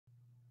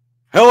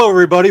Hello,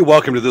 everybody.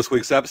 Welcome to this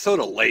week's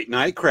episode of Late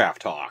Night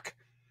Craft Talk.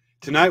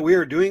 Tonight we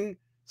are doing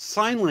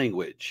sign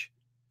language.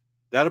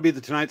 That'll be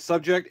tonight's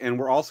subject, and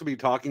we'll also be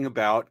talking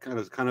about kind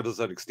of as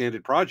an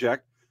extended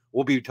project.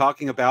 We'll be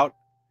talking about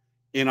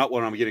when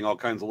I'm getting all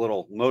kinds of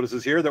little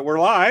notices here that we're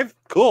live.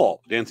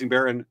 Cool. Dancing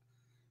Bear and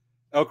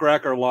Elk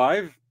Rack are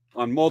live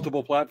on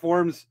multiple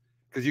platforms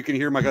because you can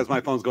hear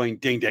my phone's going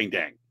ding, dang,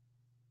 dang.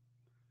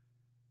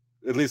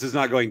 At least it's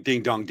not going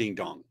ding, dong, ding,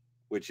 dong,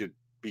 which would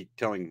be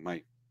telling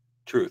my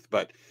truth.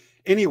 But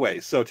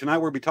anyway, so tonight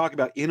we'll be talking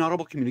about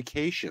inaudible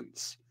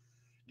communications,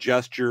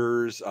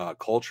 gestures,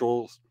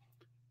 cultural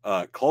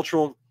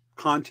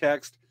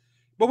context,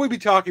 but we'll be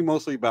talking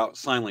mostly about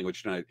sign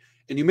language tonight.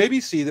 And you maybe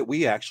see that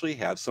we actually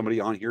have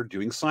somebody on here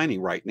doing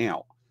signing right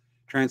now,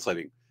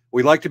 translating.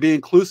 We like to be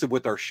inclusive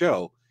with our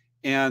show,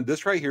 and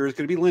this right here is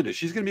going to be Linda.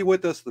 She's going to be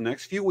with us the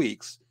next few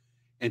weeks,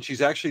 and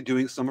she's actually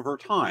doing some of her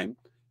time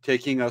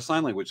taking a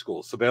sign language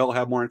school. So Belle will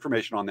have more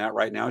information on that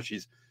right now.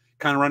 She's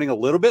kind of running a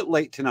little bit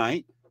late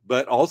tonight,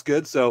 but all's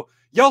good. So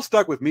y'all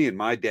stuck with me and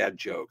my dad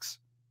jokes.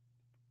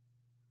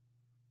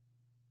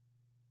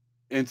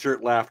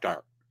 Insert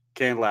laughter,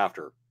 canned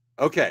laughter.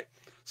 Okay,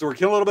 so we're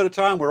killing a little bit of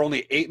time. We're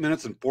only 8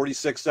 minutes and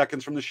 46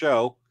 seconds from the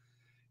show,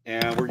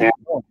 and I'm going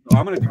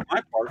to do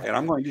my part, and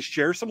I'm going to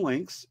share some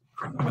links.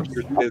 I'm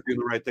sure Savannah's doing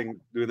the right thing,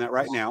 doing that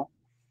right now.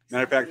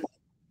 Matter of fact,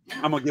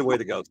 I'm going to give away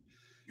the ghost.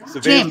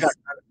 James.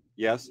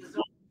 Yes.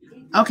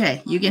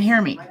 Okay, you can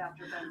hear me.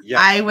 Yes.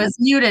 I was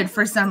muted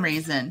for some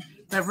reason,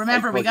 but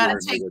remember, we got to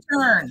take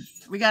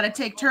turns. We got to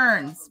take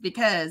turns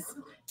because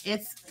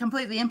it's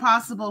completely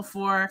impossible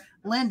for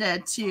Linda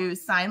to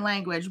sign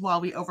language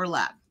while we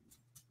overlap.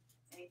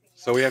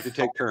 So we have to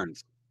take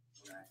turns.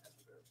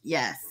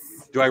 Yes.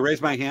 Do I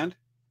raise my hand?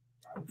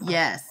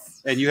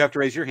 Yes. And you have to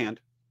raise your hand.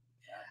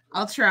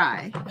 I'll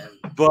try.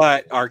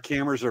 But our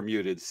cameras are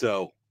muted,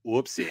 so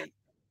whoopsie.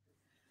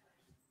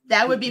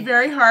 That would be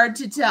very hard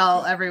to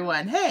tell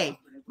everyone, hey,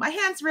 my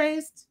hand's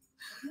raised.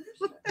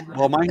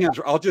 Well, my hands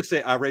are, I'll just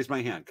say I raised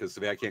my hand because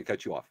I can't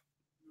cut you off.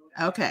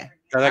 Okay.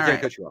 I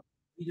can't cut you off.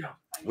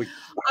 We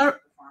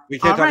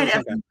can't all right,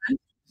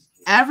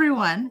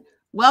 everyone,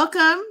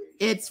 welcome.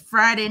 It's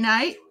Friday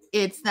night.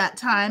 It's that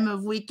time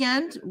of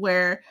weekend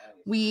where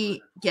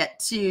we get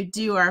to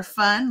do our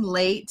fun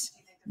late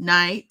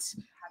night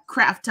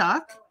craft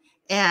talk.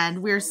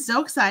 And we're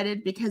so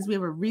excited because we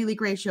have a really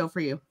great show for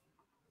you.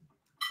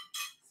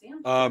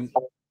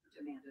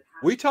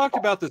 We talked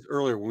about this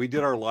earlier when we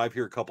did our live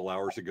here a couple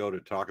hours ago to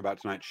talk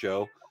about tonight's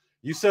show.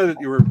 You said that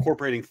you were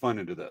incorporating fun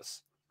into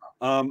this.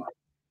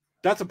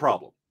 That's a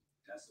problem.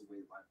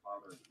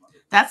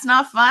 That's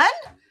not fun?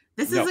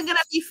 This isn't going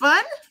to be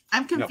fun?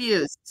 I'm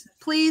confused. No.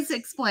 Please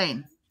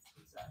explain.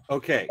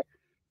 Okay.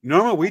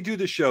 Normally we do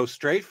the show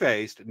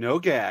straight-faced, no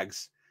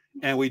gags,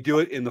 and we do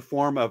it in the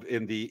form of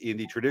in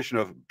the tradition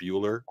of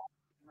Bueller.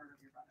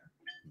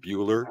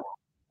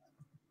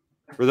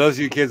 For those of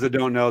you kids that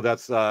don't know,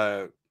 that's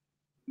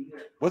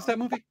what's that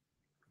movie?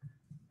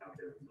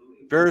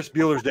 Ferris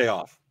Bueller's Day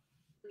Off.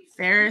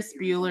 Ferris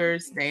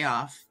Bueller's Day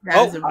Off.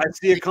 I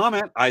see a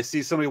comment. I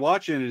see somebody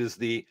watching. It is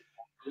the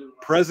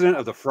president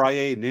of the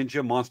Friday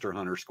Ninja Monster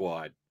Hunter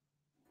Squad.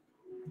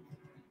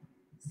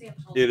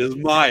 It is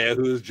Maya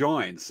who has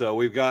joined. So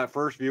we've got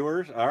first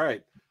viewers. All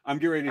right. I'm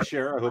getting ready to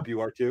share. I hope you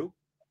are too.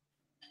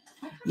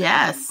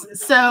 Yes.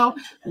 So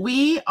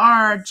we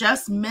are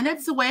just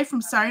minutes away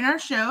from starting our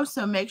show.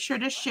 So make sure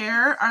to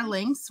share our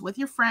links with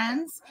your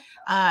friends.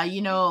 A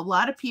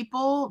lot of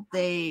people,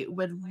 they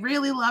would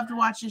really love to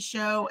watch this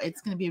show.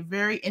 It's going to be a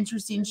very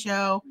interesting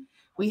show.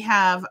 We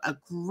have a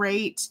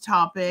great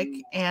topic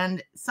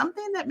and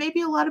something that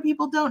maybe a lot of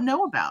people don't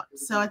know about.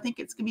 So I think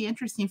it's going to be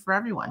interesting for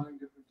everyone.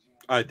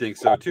 I think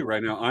so too.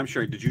 Right now, I'm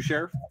sharing. Did you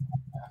share?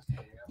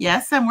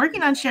 Yes, I'm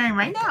working on sharing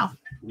right now.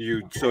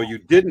 So you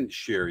didn't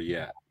share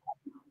yet?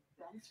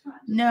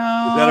 No.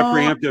 Is that a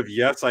preemptive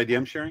yes, I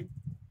am sharing?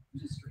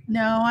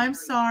 No, I'm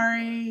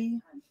sorry.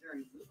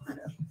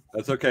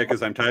 That's okay,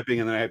 because I'm typing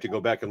and then I have to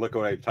go back and look at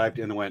what I typed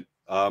and went,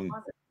 I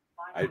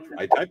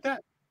typed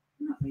that?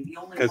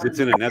 Because it's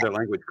in another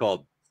language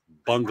called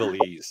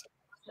Bungalese.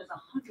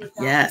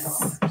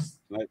 Yes.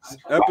 Tonight's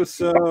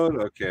episode,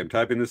 okay, I'm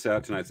typing this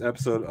out. Tonight's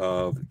episode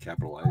of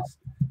capitalized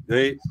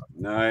Late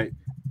Night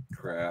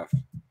Craft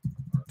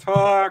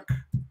Talk,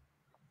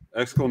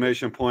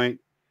 exclamation point,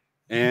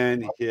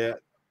 and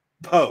hit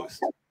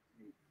post.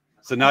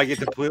 So now I get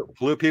to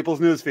pollute people's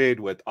newsfeed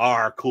with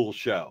our cool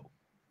show,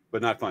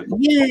 but not fun.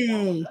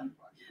 Yay!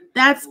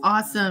 That's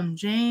awesome,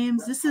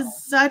 James. This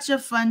is such a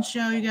fun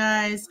show, you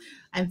guys.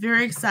 I'm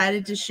very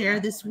excited to share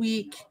this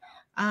week.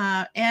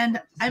 And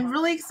I'm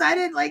really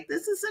excited. Like,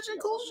 this is such a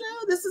cool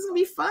show. This is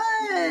going to be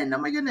fun. Oh,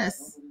 my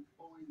goodness.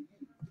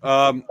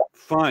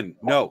 Fun.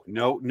 No.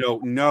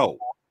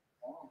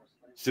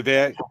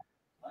 Savannah,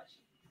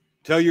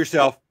 tell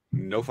yourself,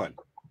 no fun.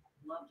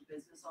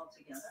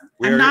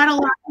 I'm not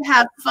allowed to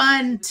have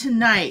fun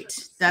tonight.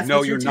 That's no,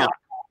 what you're not.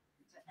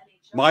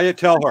 Maya,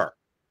 tell her.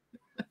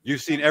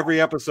 You've seen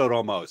every episode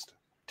almost.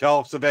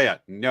 Tell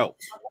Savannah, no.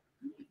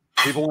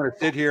 People want to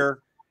sit here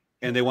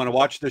and they want to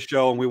watch the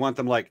show, and we want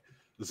them like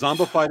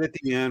zombified at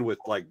the end with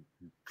like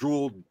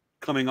drool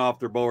coming off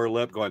their lower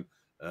lip, going,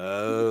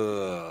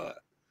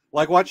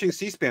 like watching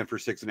C-SPAN for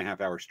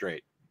 6.5 hours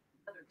straight.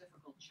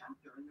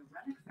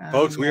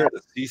 Folks, we are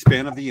the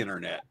C-SPAN of the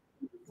internet.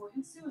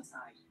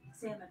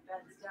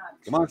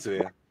 Come on,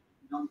 Sophia.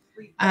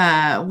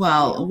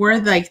 Well, we're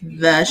like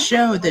the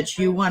show that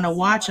you want to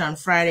watch on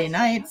Friday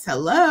nights.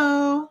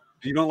 Hello.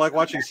 You don't like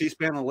watching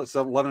C-SPAN at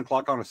 11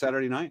 o'clock on a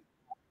Saturday night?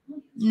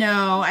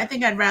 No, I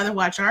think I'd rather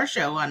watch our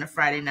show on a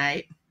Friday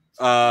night.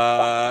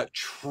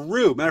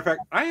 True. Matter of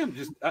fact, I am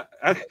just,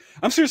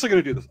 I'm seriously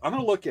going to do this. I'm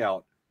going to look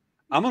out.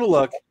 I'm going to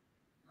look.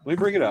 Let me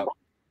bring it up.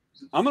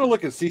 I'm going to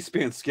look at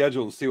C-SPAN's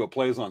schedule and see what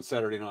plays on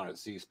Saturday night at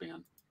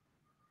C-SPAN.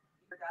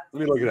 Let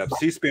me look it up.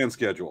 C-SPAN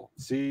schedule.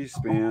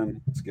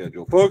 C-SPAN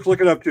schedule. Folks, look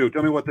it up too.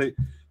 Tell me what their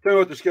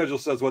schedule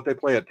says, what they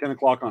play at 10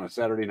 o'clock on a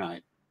Saturday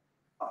night.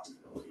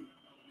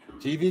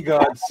 TV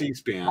Guide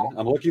C-SPAN.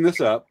 I'm looking this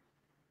up.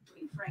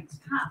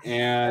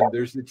 And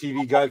there's the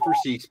TV Guide for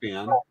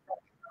C-SPAN.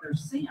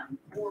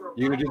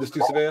 You gonna do this too,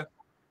 Savea?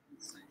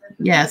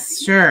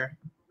 Yes, sure.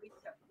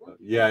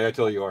 Yeah, I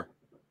tell you are.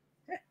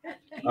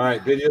 All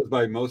right, videos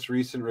by most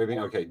recent rating.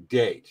 Okay,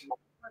 date.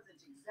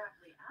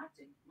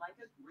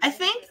 I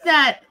think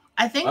that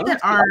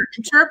our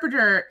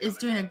interpreter is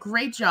doing a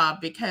great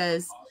job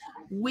because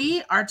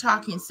we are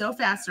talking so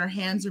fast, our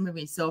hands are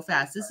moving so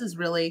fast. This is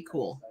really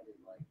cool.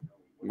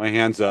 My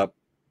hand's up.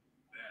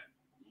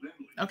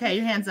 Okay,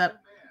 your hand's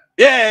up.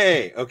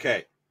 Yay!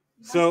 Okay.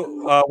 So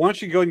why don't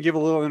you go and give a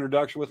little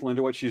introduction with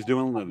Linda, what she's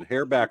doing, and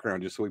hair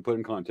background, just so we put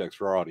in context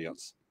for our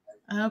audience.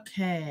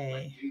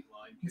 Okay.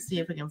 Let's see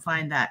if we can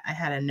find that. I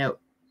had a note.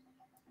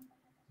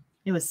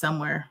 It was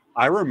somewhere.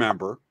 I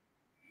remember.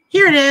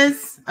 Here it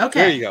is. Okay.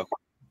 There you go.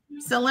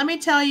 So let me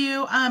tell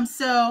you.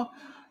 So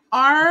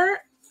our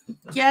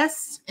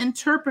guest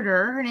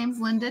interpreter, her name's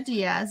Linda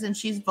Diaz, and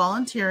she's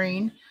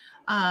volunteering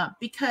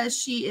because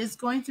she is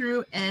going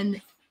through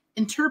and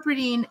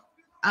interpreting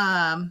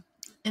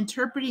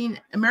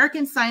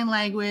American Sign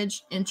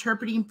Language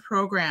interpreting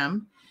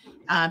program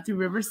through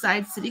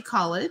Riverside City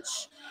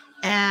College.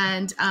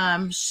 And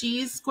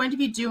she's going to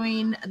be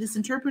doing this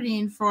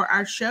interpreting for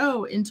our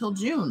show until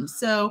June.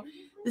 So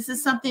this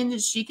is something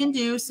that she can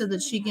do so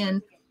that she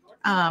can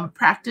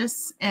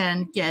practice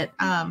and get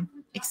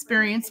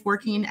experience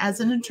working as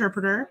an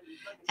interpreter.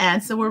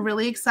 And so we're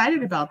really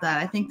excited about that.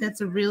 I think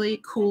that's a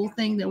really cool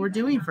thing that we're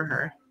doing for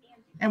her.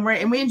 And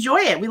we enjoy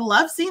it. We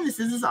love seeing this.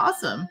 This is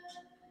awesome.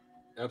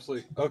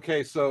 Absolutely.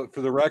 Okay, so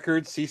for the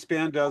record,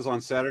 C-SPAN does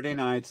on Saturday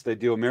nights, they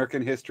do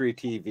American History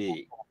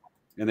TV.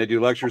 And they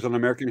do lectures on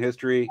American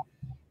history.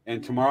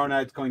 And tomorrow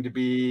night's going to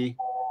be,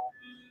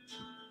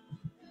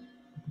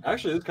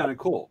 actually, it's kind of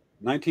cool.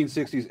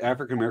 1960s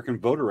African-American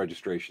voter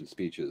registration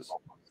speeches.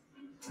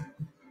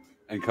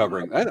 And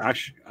covering. I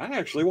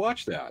actually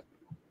watched that.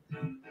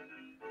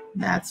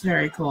 That's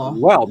very cool.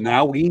 Well,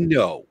 now we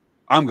know.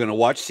 I'm going to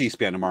watch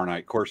C-SPAN tomorrow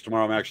night. Of course,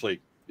 tomorrow I'm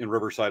actually in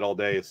Riverside all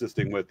day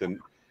assisting with an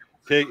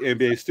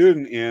MBA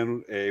student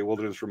in a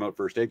wilderness remote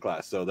first aid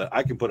class so that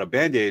I can put a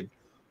Band-Aid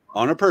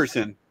on a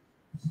person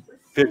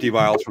 50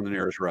 miles from the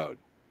nearest road.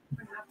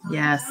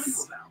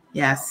 Yes.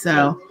 Yes.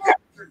 So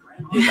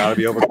got to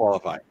be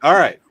overqualified. All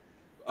right.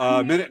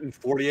 Minute and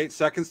 48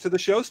 seconds to the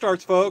show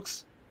starts,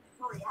 folks.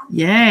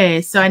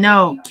 Yay. So I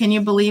know, can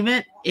you believe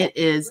it? It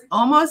is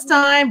almost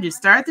time to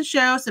start the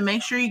show. So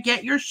make sure you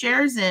get your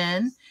shares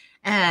in.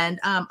 And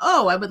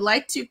I would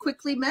like to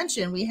quickly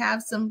mention we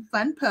have some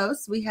fun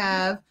posts. We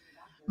have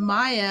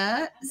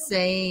Maya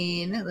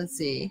saying, let's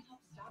see.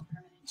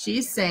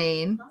 She's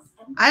saying,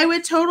 I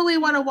would totally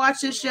want to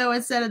watch this show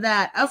instead of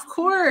that. Of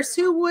course.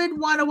 Who would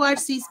want to watch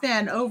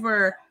C-SPAN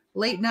over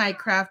late night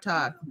craft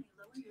talk?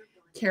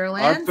 Carol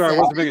Ann. I'm sorry, I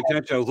wasn't paying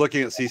attention. I was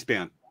looking at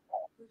C-SPAN.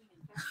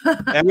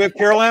 And we have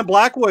Carol Ann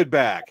Blackwood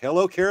back.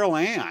 Hello, Carol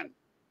Ann.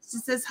 She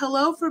says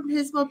hello from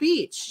Pismo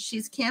Beach.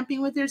 She's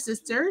camping with her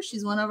sister.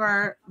 She's one of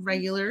our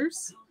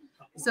regulars.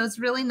 So it's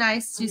really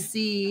nice to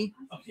see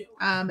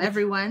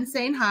everyone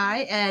saying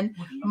hi. And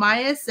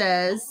Maya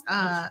says,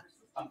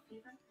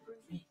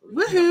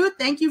 woohoo,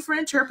 thank you for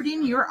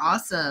interpreting. You're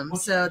awesome.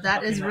 So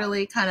that is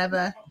really kind of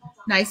a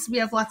nice, we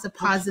have lots of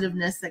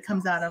positiveness that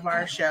comes out of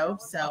our show.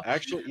 So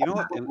actually, you know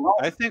what? And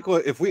I think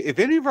if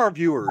any of our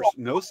viewers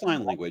know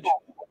sign language,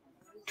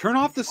 turn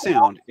off the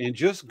sound and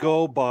just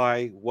go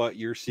by what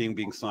you're seeing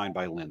being signed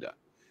by Linda.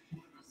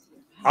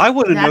 I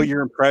want to know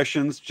your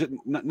impressions, just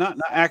not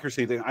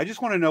accuracy thing. I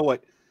just want to know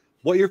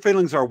what your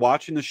feelings are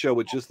watching the show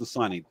with just the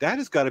signing. That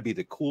has got to be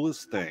the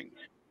coolest thing.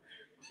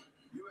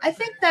 I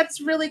think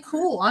that's really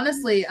cool.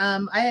 Honestly,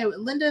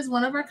 Linda is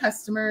one of our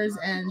customers,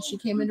 and she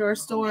came into our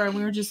store, and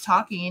we were just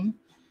talking,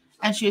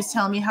 and she was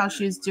telling me how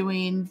she was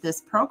doing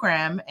this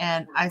program,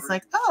 and I was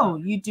like,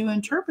 "Oh, you do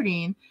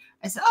interpreting?"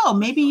 I said, "Oh,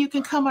 maybe you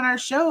can come on our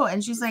show,"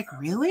 and she's like,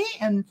 "Really?"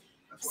 And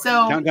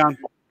so countdown.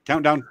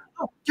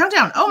 Oh,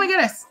 countdown! Oh my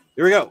goodness!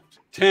 Here we go.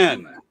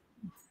 10,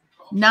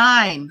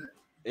 9,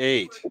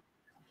 8,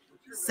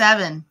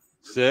 7,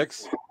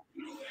 6,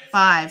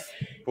 5,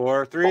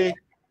 4, 3,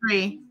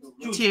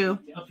 2,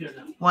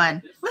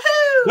 1.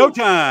 Woohoo! No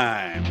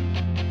time.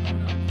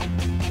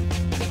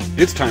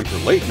 It's time for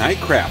Late Night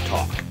Craft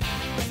Talk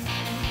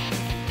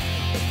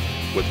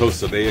with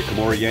hosts Savea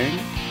Kamori Yang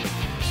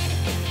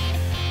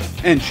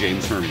and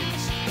James Hermes.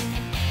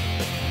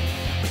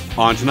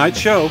 On tonight's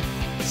show,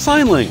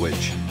 sign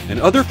language and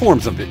other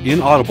forms of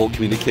inaudible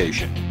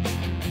communication.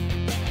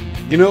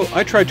 You know,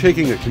 I tried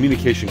taking a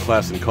communication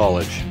class in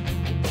college,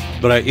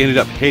 but I ended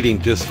up hating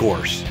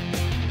discourse.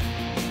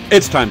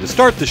 It's time to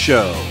start the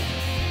show.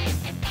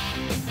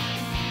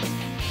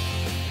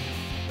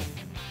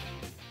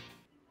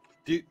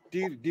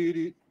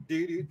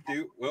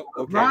 Well,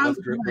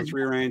 okay, let's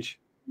rearrange.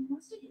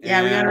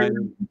 Yeah, we gotta.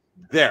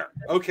 There.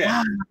 Okay.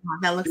 Ah,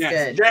 that looks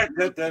good.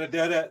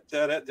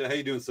 How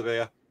you doing,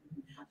 Savea?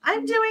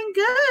 I'm doing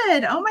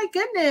good. Oh my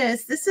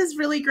goodness, this is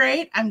really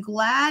great. I'm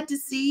glad to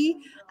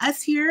see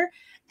us here,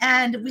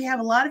 and we have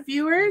a lot of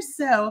viewers.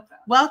 So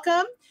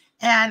welcome.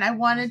 And I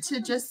wanted to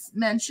just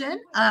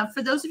mention,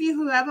 for those of you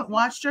who haven't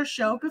watched our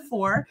show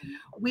before,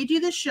 we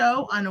do the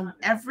show on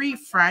every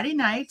Friday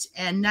night,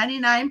 and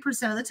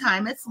 99% of the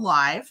time it's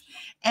live.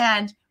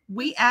 And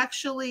we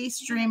actually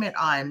stream it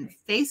on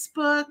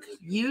Facebook,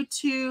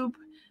 YouTube,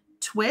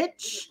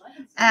 Twitch,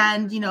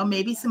 and, you know,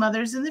 maybe some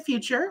others in the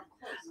future.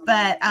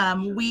 But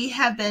we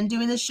have been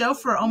doing the show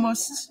for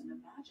almost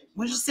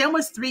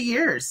 3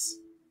 years.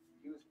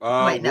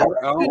 Wait, no,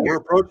 we're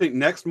approaching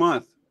next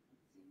month.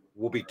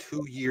 Will be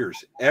 2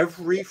 years.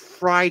 Every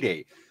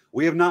Friday.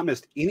 We have not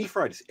missed any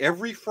Fridays.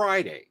 Every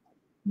Friday.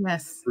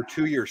 Yes. For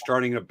 2 years,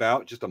 starting in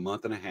about just a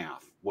month and a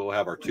half. We'll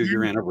have our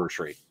 2-year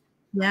anniversary.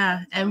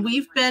 Yeah. And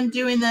we've been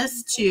doing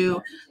this to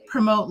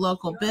promote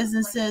local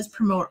businesses,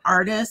 promote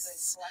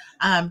artists,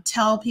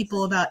 tell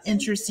people about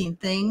interesting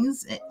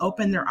things,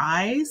 open their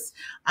eyes,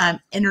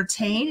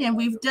 entertain. And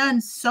we've done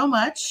so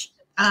much.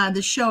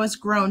 The show has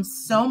grown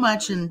so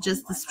much in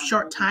just the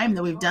short time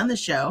that we've done the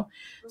show.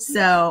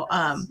 So,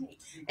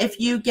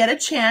 if you get a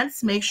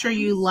chance, make sure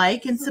you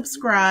like and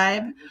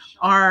subscribe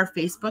our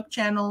Facebook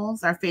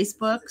channels, our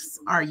Facebooks,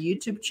 our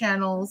YouTube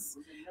channels,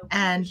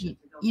 and you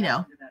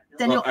know,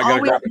 then you'll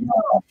always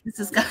know this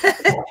is good.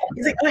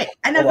 He's like, wait,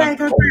 I know where I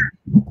go.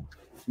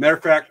 Matter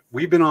of fact,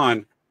 we've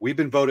been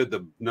voted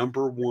the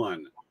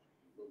 #1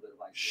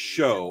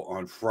 show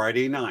on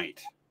Friday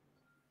night.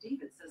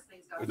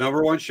 The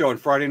 #1 show on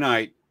Friday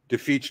night to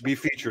be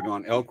featured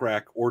on Elk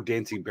Rack or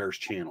Dancing Bears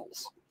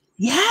channels.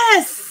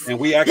 Yes. And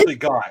we actually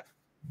got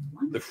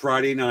the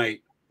Friday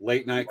night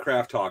Late Night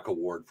Craft Talk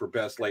Award for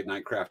Best Late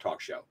Night Craft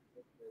Talk Show.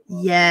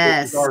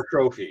 Yes. This is our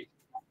trophy.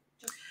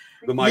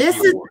 The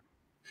Mikey Award.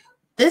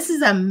 This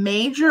is a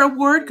major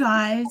award,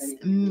 guys.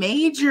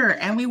 Major.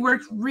 And we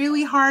worked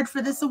really hard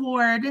for this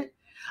award.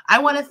 I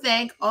want to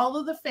thank all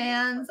of the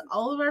fans,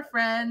 all of our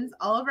friends,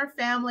 all of our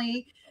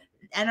family,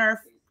 and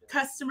our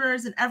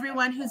customers, and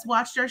everyone who's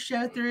watched our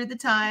show through the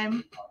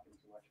time.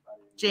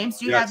 James,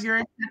 do you have your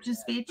acceptance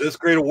speech? This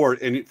great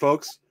award. And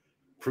folks,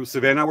 from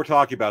Savannah and I were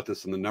talking about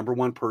this, and the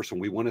 #1 person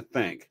we want to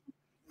thank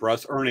for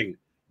us earning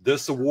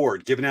this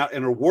award, giving out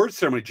an award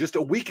ceremony just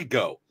a week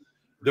ago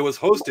that was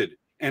hosted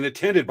and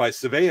attended by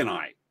Savannah and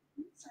I.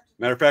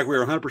 Matter of fact, we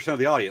were 100% of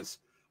the audience.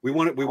 We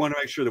want to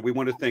make sure that we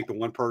want to thank the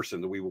one person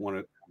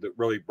that that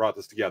really brought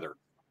this together.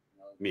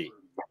 Me.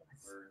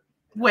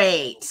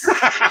 Wait.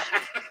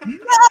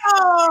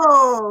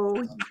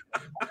 No.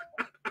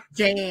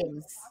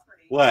 James.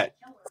 What?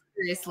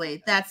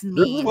 Seriously, that's mean.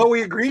 This is what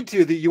we agreed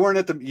to, that you weren't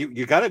at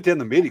you got to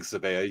attend the meeting,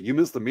 Savannah. You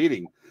missed the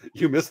meeting.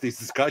 You missed these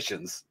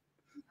discussions.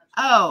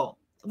 Oh,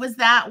 was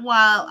that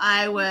while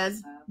I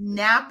was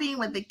napping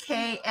with the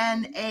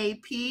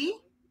KNAP?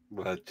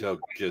 Well, that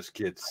joke just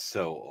gets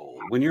so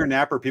old. When you're a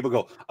napper, people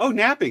go, "Oh,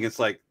 napping." It's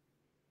like,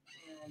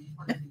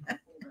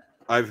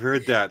 I've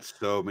heard that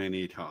so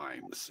many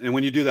times. And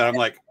when you do that, I'm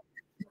like,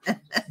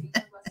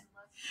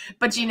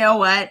 but you know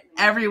what?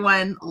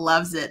 Everyone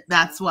loves it.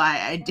 That's why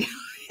I do it.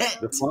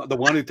 The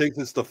one who thinks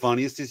it's the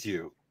funniest is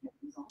you.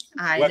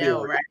 I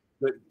know, right?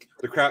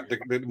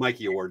 The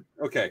Mikey Award.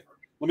 Okay,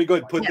 let me go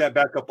ahead and put that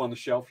back up on the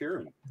shelf here,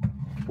 and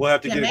we'll have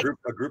to get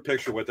a group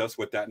picture with us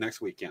with that next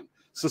weekend.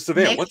 So,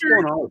 Savannah, what's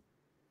going on?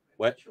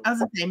 What? I was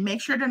gonna say,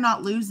 make sure to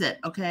not lose it,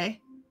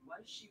 okay?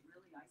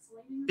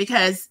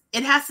 Because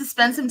it has to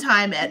spend some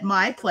time at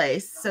my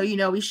place, so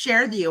we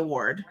share the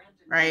award,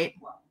 right?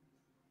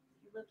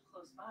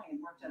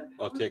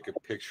 I'll take a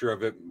picture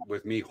of it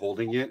with me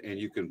holding it, and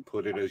you can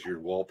put it as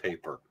your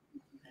wallpaper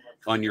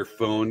on your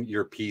phone,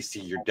 your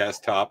PC, your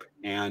desktop,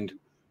 and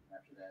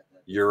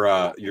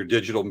your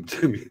digital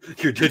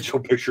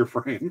picture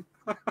frame.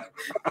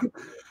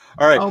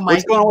 All right,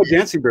 what's going on with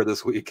Dancing Bear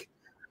this week?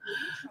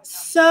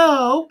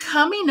 So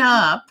coming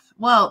up,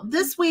 well,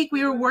 this week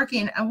we were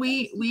working, and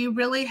we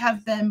really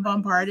have been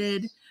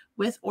bombarded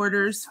with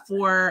orders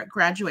for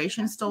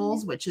graduation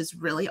stoles, which is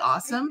really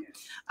awesome.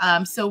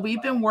 So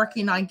we've been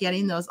working on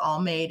getting those all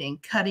made and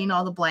cutting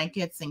all the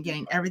blankets and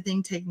getting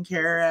everything taken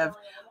care of.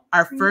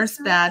 Our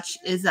first batch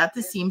is at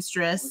the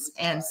seamstress,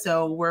 and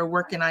so we're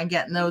working on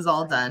getting those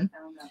all done.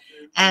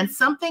 And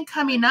something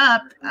coming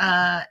up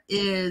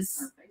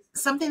is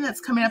something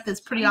that's coming up that's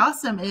pretty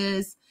awesome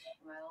is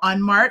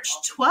on March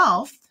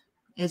 12th,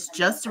 it's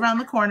just around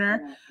the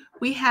corner,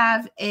 we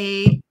have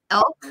a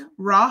elk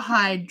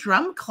rawhide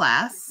drum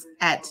class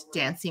at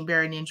Dancing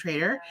Bear Indian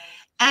Trader,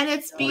 and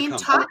it's being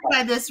taught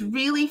by this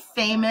really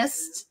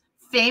famous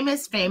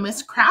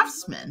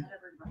craftsman.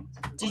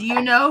 Do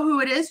you know who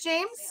it is,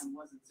 James?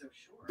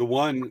 The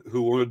one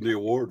who won the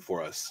award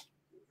for us.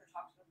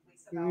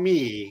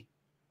 Me.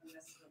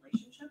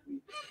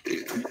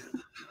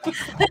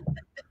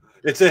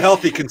 It's a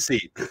healthy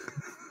conceit.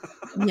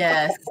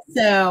 Yes.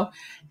 So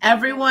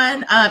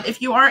everyone,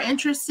 if you are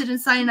interested in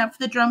signing up for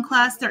the drum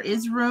class, there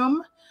is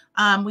room.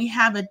 We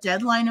have a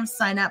deadline of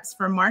signups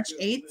for March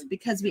 8th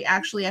because we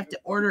actually have to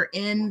order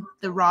in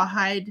the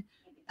rawhide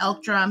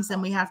elk drums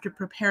and we have to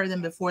prepare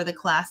them before the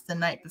class the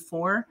night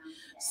before.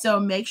 So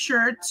make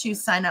sure to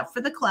sign up for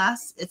the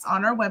class. It's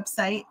on our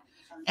website.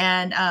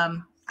 And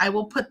I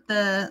will put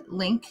the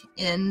link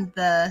in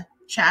the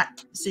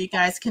chat so you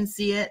guys can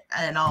see it.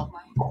 And I'll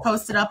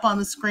post it up on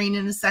the screen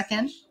in a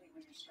second.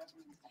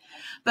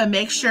 But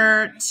make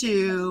sure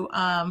to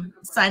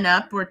sign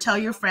up or tell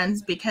your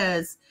friends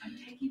because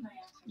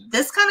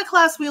this kind of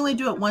class, we only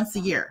do it once a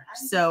year.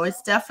 So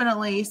it's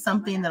definitely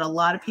something that a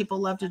lot of people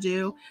love to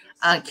do.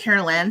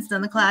 Carol Ann's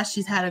done the class.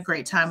 She's had a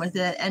great time with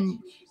it. And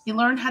you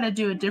learn how to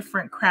do a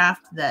different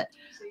craft that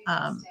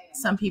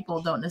some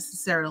people don't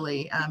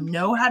necessarily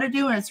know how to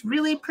do. And it's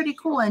really pretty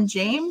cool. And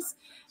James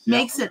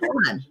makes it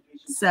fun.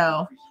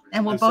 So,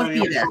 and we'll both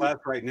be there. Class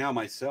right now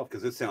myself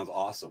because it sounds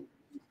awesome.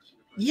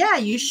 Yeah,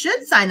 you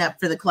should sign up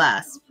for the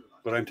class.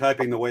 But I'm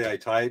typing the way I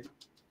type,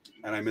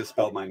 and I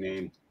misspelled my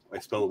name. I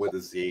spell it with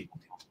a Z.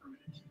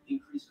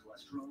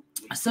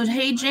 So,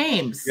 hey,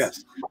 James.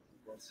 Yes.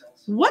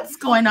 What's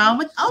going on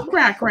with Elk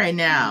Rack right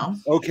now?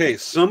 Okay,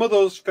 some of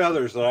those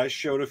feathers that I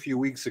showed a few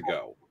weeks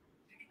ago,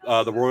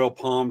 the Royal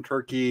Palm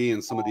Turkey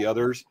and some of the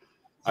others,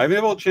 I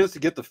haven't had a chance to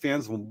get the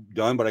fans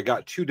done, but I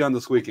got 2 done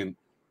this weekend.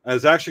 I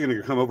was actually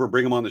going to come over and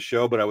bring them on the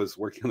show, but I was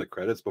working on the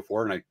credits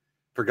before, and I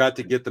forgot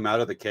to get them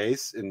out of the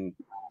case in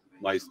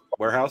my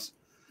warehouse.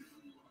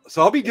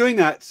 So I'll be doing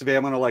that,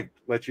 Savannah. I'm going to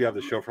let you have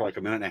the show for like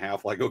a minute and a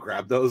half while I go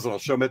grab those, and I'll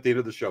show them at the end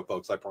of the show,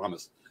 folks. I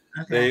promise.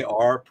 Okay. They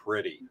are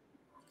pretty.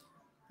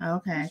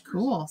 Okay,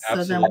 cool.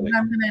 Absolutely. So then what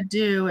I'm going to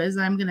do is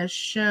I'm going to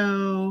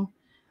show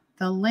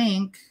the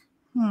link.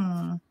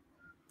 Do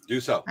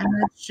so. I'm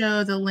going to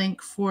show the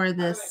link for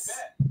this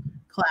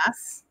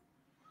class.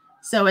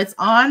 So it's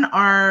on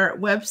our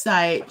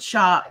website,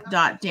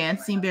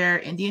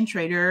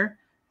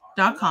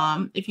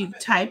 shop.dancingbearindiantrader.com. If you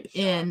type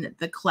in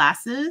the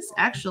classes,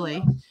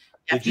 actually.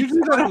 Did you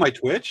do that on my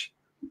Twitch?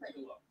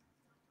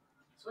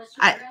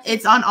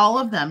 It's on all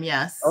of them,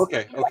 yes.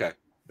 Okay.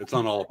 It's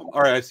on all of them.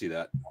 All right, I see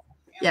that.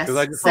 Yes.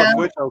 Because I just saw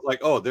Twitch, I was like,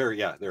 oh, there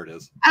it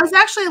is. I was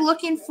actually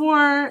looking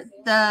for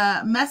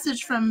the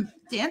message from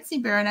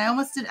Dancing Bear, and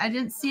I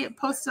didn't see it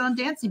posted on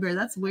Dancing Bear.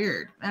 That's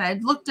weird. And I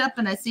looked up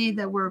and I see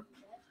that we're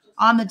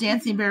on the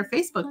Dancing Bear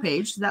Facebook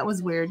page. So that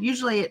was weird.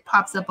 Usually it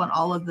pops up on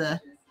all of the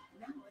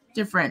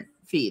different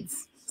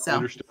feeds. So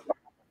understood.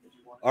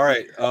 All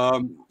right.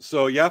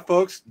 So yeah,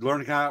 folks,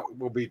 learning how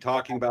we'll be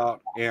talking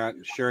about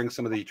and sharing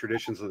some of the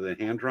traditions of the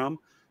hand drum,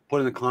 put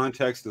in the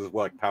context of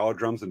like powwow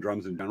drums and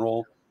drums in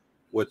general,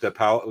 with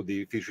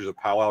the features of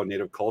powwow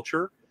native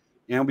culture,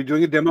 and we'll be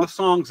doing a demo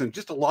songs and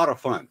just a lot of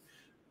fun.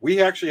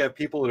 We actually have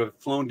people that have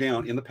flown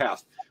down in the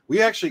past.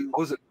 We actually,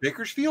 was it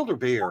Bakersfield or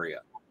Bay Area?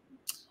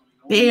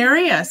 Bay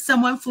Area.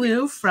 Someone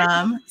flew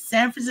from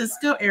San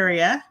Francisco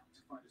area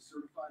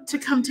to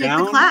come take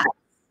the class.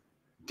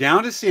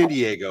 Down to San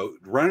Diego,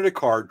 rented a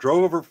car,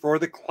 drove over for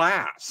the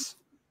class.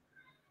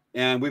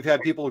 And we've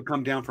had people who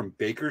come down from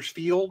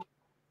Bakersfield,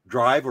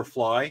 drive or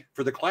fly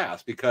for the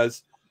class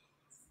because,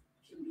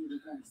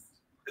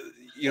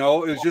 it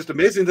was just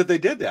amazing that they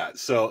did that.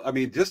 So, I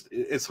mean,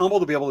 it's humble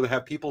to be able to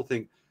have people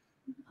think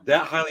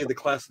that highly of the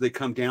class that they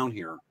come down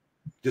here,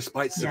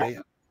 despite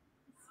Savannah.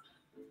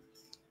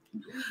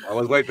 I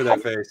was waiting for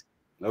that face.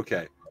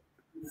 Okay.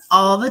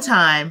 All the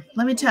time.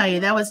 Let me tell you,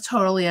 that was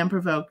totally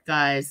unprovoked,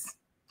 guys.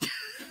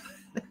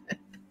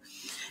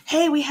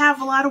 Hey, we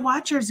have a lot of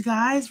watchers,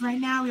 guys. Right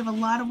now, we have a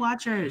lot of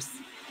watchers.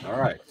 All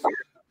right.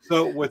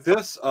 So with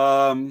this, where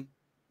are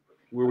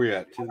we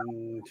at?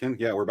 10?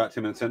 Yeah, we're about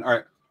 10 minutes in. All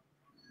right.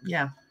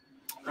 Yeah.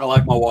 I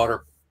like my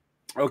water.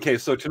 Okay,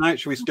 so tonight,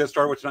 should we get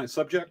started with tonight's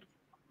subject?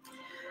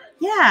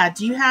 Yeah.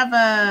 Do you have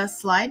a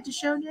slide to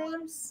show,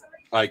 James?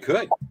 I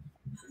could.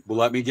 Well,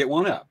 let me get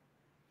one up.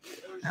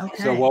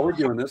 Okay. So while we're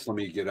doing this, let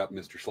me get up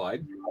Mr.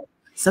 Slide.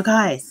 So,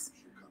 guys,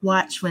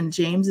 watch when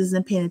James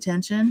isn't paying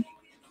attention.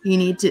 You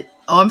need to.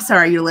 Oh, I'm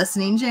sorry. You're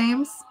listening,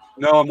 James?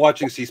 No, I'm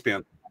watching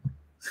C-SPAN.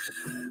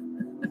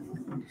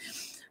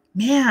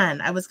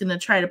 Man, I was going to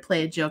try to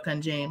play a joke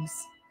on James,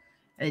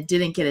 and I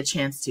didn't get a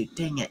chance to.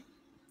 Dang it.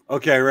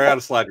 Okay, we're out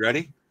of slide.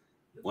 Ready?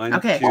 1,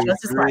 okay, 2,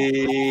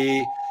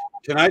 3.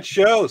 Tonight's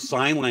show,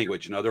 sign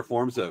language and other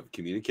forms of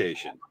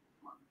communication.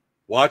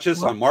 Watch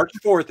us on March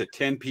 4th at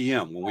 10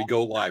 p.m. when we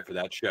go live for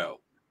that show.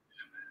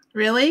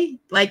 Really?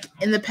 Like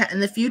in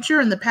the future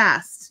or in the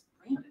past?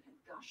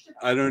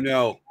 I don't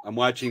know. I'm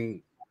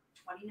watching.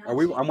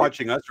 I'm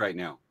watching us right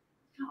now.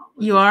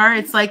 You are?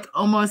 It's like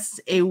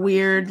almost a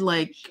weird,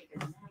 like,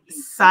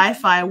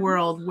 sci-fi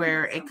world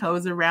where it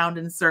goes around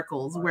in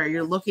circles, where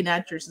you're looking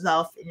at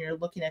yourself and you're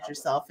looking at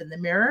yourself in the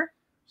mirror?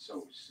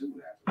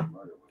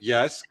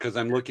 Yes, because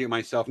I'm looking at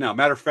myself now.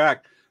 Matter of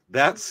fact,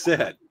 that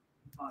said,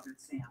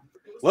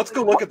 let's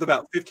go look at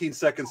about 15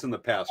 seconds in the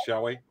past,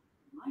 shall we?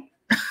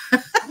 Okay.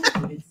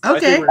 I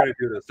think we're going to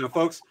do this. Now,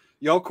 folks,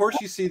 of course,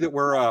 you see that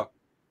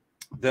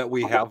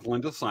we have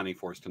Linda signing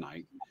for us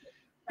tonight.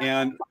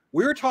 And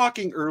we were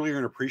talking earlier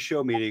in a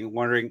pre-show meeting,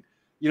 wondering,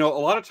 a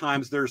lot of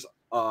times there's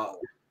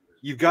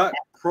you've got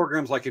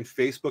programs like in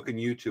Facebook and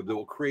YouTube that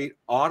will create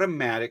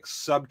automatic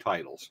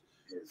subtitles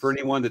for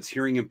anyone that's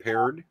hearing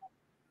impaired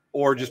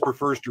or just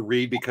prefers to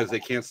read because they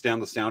can't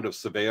stand the sound of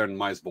Savea and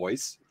my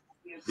voice.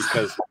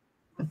 Because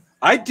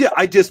I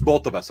dissed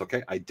both of us,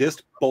 okay? I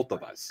dissed both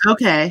of us.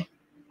 Okay.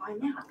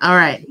 All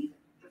right.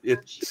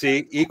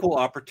 See, equal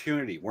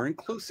opportunity. We're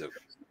inclusive.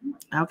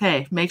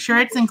 Okay. Make sure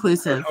it's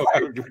inclusive.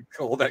 I would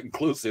call that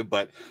inclusive,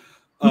 but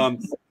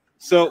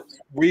so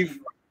let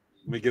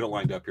me get it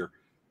lined up here.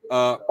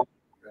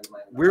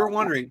 We were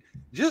wondering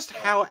just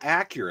how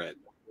accurate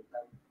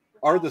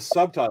are the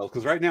subtitles,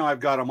 because right now I've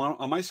got them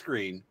on my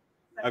screen.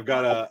 I've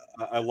got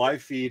a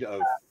live feed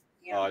of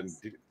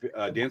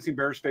Dancing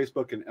Bears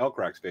Facebook and Elk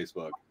Rack's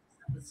Facebook,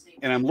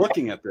 and I'm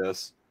looking at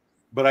this,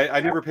 but I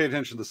never paid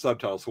attention to the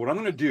subtitles. So what I'm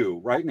going to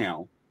do right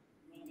now,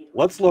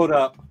 let's load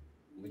up.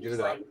 Let me get it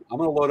up. I'm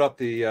going to load up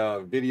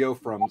the video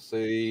from,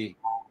 say,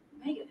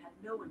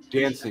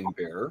 Dancing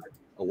Bear,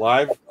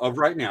 live of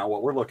right now,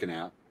 what we're looking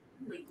at.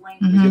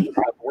 Mm-hmm.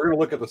 We're going to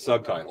look at the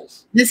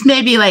subtitles. This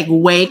may be like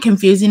way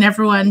confusing,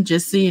 everyone,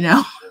 just so you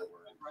know.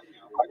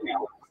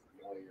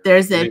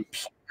 There's a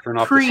turn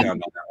off the sound on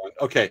that one.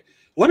 Okay,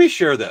 let me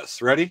share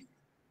this. Ready?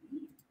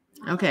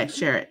 Okay,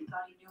 share it.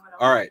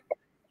 All right.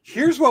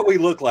 Here's what we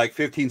looked like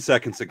 15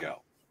 seconds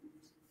ago.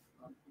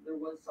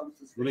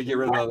 Let me get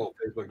rid of that little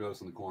Facebook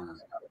notice in the corner.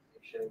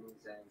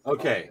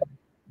 Okay.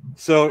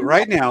 So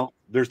right now,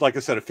 there's, like I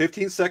said, a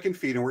 15-second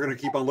feed, and we're going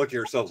to keep on looking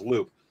at ourselves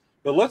loop.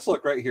 But let's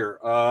look right here.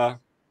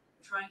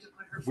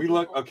 We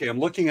look. Okay, I'm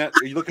looking at.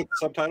 Are you looking at the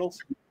subtitles?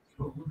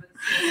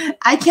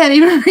 I can't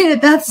even read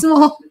it that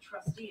small.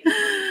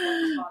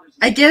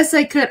 I guess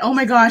I could. Oh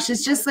my gosh,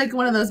 it's just like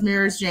one of those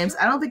mirrors, James.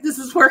 I don't think this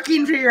is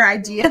working for your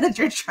idea that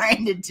you're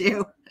trying to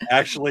do.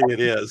 Actually, it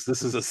is.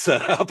 This is a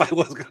setup. I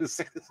was going to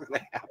say this is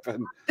going to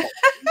happen.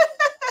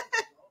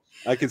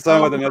 I can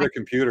sign with another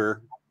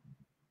computer.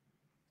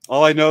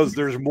 All I know is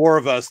there's more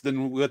of us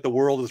than what the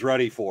world is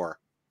ready for.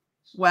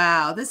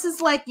 Wow, this is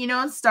like,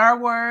 in Star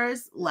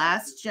Wars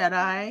Last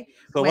Jedi.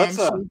 So let's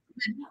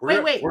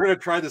we're going to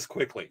try this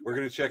quickly. We're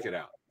going to check it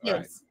out.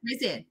 Yes,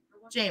 right.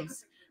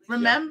 James,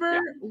 remember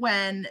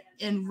when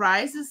in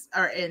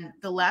The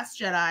Last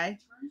Jedi,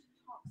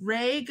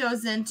 Rey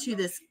goes into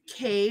this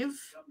cave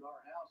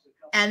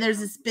and there's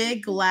this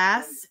big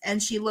glass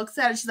and she looks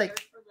at it, she's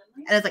like,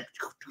 and it's like,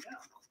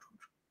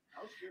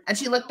 and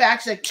she looked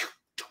back, she's like,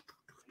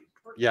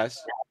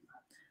 yes,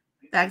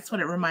 that's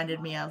what it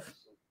reminded me of.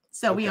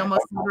 So we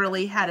almost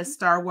literally had a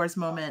Star Wars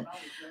moment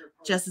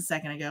just a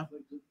second ago.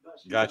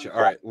 Gotcha.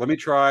 All right,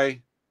 let's try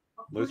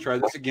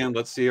this again.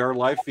 Let's see our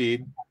live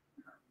feed.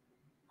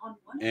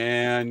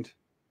 And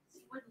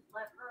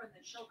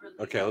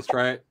okay, let's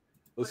try it.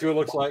 Let's see what it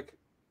looks like.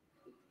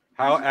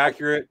 How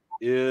accurate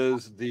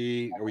is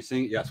are we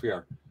seeing it? Yes, we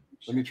are.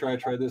 Let me try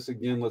this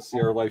again. Let's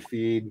see our live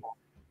feed.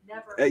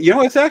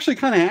 It's actually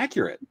kind of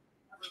accurate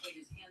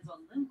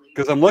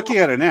because I'm looking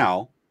at it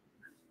now.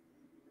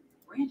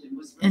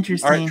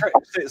 Interesting. All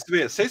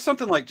right, say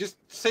something like, just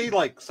say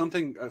like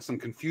something, some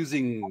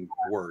confusing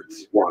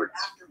words,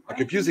 a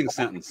confusing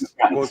sentence.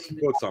 Quote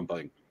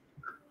something.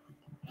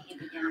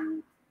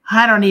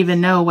 I don't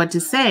even know what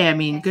to say. I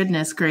mean,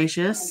 goodness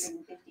gracious.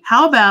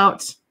 How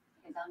about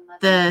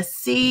the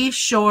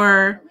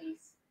seashore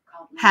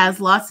has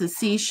lots of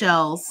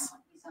seashells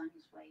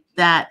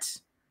that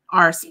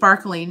are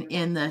sparkling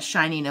in the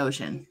shining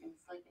ocean?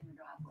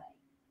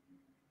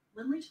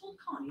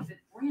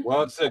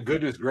 Well, it said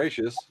goodness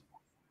gracious.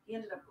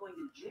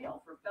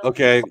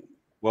 Okay,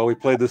 well, we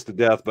played this to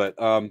death, but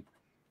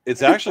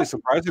it's actually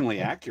surprisingly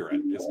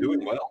accurate. It's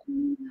doing well.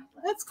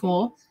 That's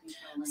cool.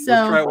 So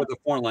let's try it with a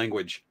foreign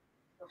language.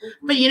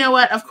 But you know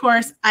what? Of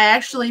course, I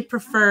actually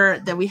prefer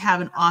that we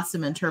have an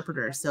awesome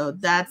interpreter. So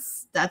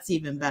that's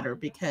even better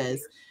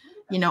because,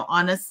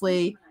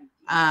 honestly,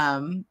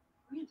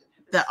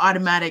 the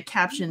automatic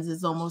captions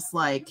is almost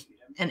like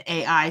an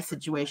AI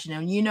situation.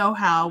 And you know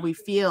how we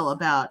feel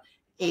about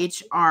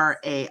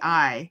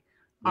HRAI.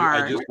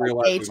 I just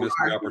realized we missed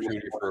the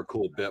opportunity for a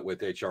cool bit with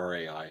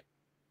HRAI.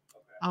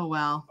 Oh,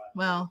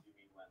 well,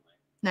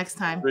 next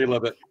time.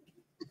 Relive it.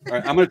 All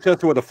right, I'm going to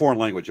test it with a foreign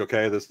language.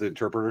 Okay, this is the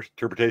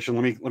interpretation.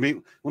 Let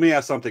me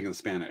ask something in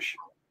Spanish.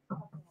 Oh,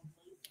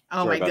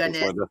 Sorry my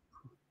goodness!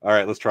 All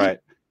right, let's try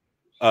it.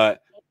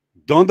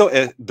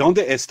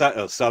 ¿Dónde está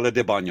el sala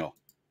de baño?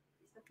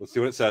 Let's see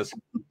what it says.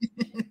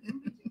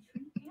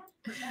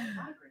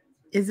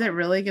 Is it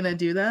really going to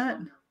do that?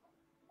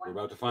 We're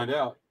about to find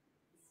out.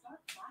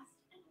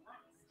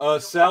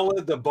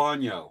 Sala de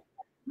baño.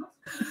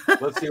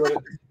 Let's see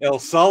what El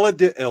Salad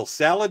de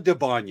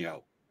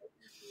Baño.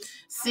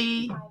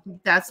 See,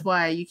 that's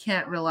why you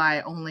can't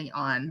rely only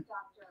on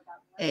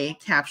a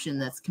caption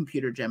that's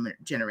computer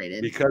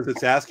generated. Because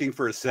it's asking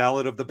for a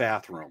salad of the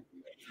bathroom.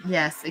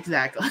 Yes,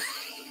 exactly.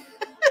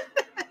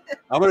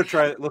 I'm going to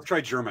try, let's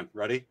try German.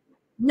 Ready?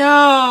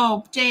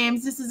 No,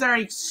 James, this is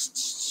already,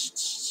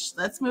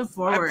 let's move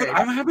forward.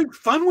 I'm having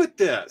fun with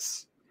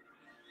this.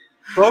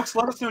 Folks,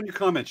 let us know in your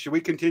comments. Should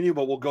we continue?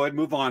 But we'll go ahead and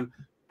move on.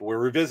 But we'll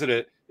revisit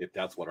it if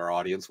that's what our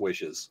audience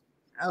wishes.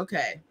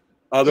 Okay.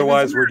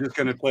 Otherwise, we're just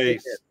going to play.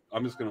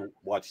 I'm just going to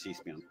watch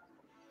C-SPAN.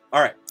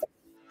 All right.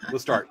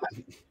 Let's start.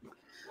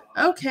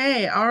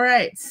 Okay. All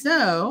right.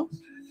 So,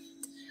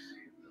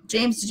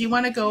 James, did you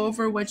want to go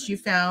over what you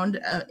found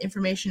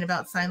information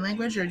about sign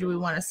language, or do we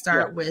want to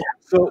start with?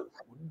 So,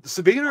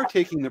 Sabine and I are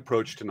taking the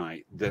approach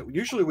tonight that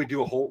usually we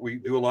do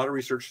a lot of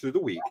research through the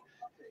week,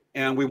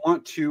 and we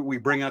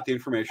bring out the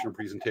information and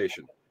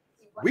presentation.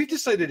 We've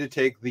decided to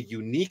take the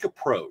unique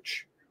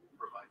approach,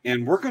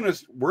 and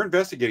we're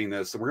investigating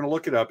this, and we're going to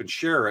look it up and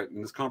share it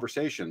in this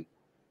conversation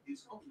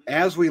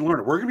as we learn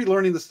it. We're going to be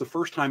learning this the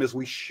first time as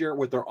we share it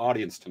with our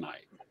audience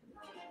tonight.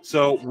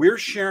 So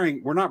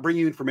we're not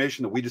bringing you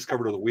information that we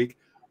discovered over the week.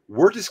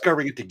 We're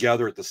discovering it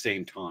together at the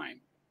same time.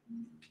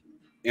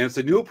 And it's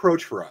a new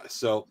approach for us.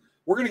 So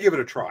we're going to give it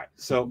a try.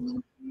 So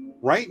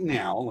right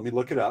now, let me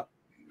look it up.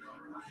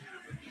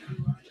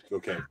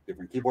 Okay,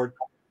 different keyboard.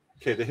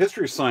 Okay, the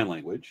history of sign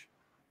language.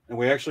 And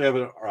we actually have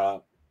it.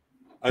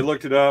 I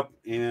looked it up,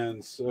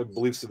 and so I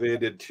believe Savea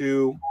did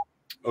too.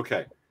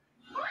 Okay.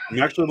 I'm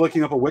actually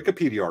looking up a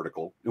Wikipedia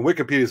article, and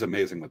Wikipedia is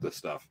amazing with this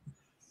stuff.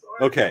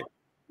 Okay.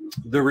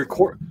 The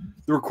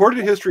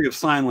recorded history of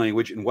sign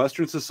language in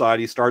Western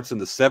society starts in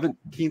the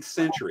 17th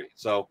century,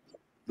 so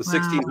the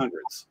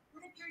 1600s.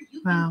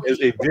 Wow. Is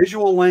a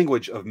visual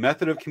language of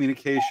method of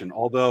communication,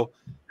 although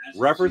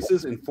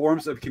references and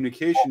forms of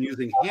communication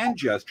using hand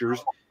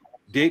gestures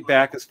date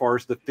back as far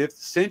as the 5th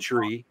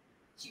century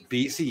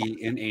BCE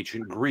in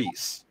ancient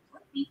Greece.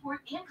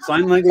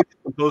 Sign language is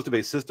composed of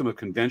a system of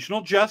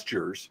conventional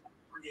gestures,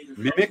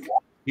 mimic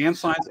hand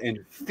signs,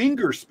 and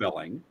finger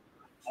spelling,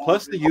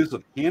 plus the use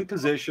of hand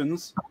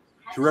positions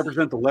to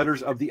represent the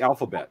letters of the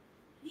alphabet.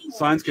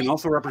 Signs can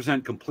also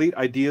represent complete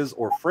ideas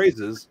or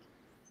phrases,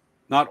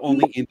 not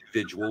only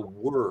individual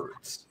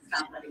words.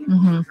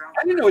 Mm-hmm.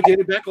 I didn't know it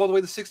dated back all the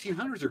way to the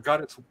 1600s or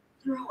got its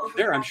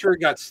there. I'm sure it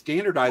got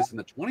standardized in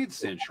the 20th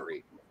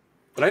century.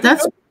 But I didn't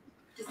know.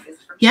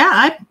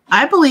 Yeah,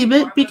 I believe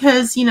it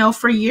because,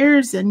 for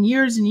years and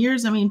years and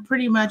years, I mean,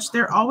 pretty much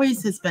there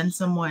always has been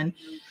someone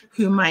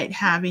who might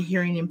have a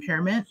hearing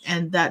impairment,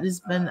 and that has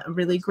been a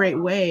really great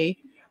way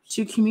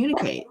to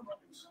communicate.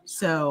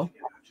 So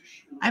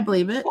I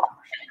believe it.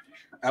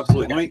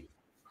 Absolutely.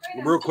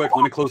 Real quick,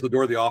 let me close the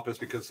door of the office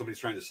because somebody's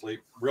trying to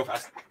sleep real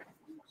fast.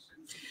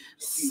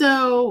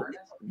 So,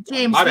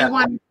 James,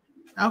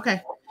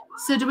 okay.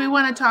 So do we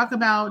want to talk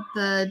about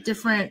the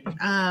different,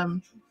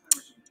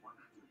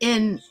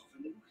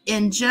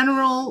 in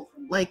general,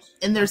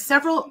 and there's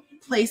several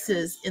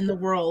places in the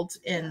world,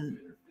 in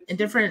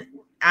different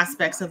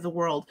aspects of the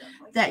world,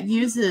 that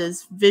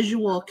uses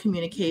visual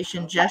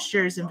communication,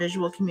 gestures and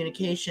visual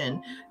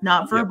communication,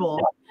 not verbal,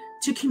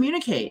 to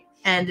communicate.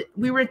 And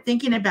we were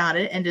thinking about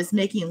it and just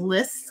making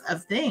lists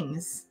of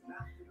things.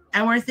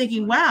 And we're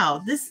thinking,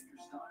 wow,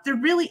 there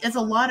really is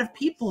a lot of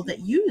people that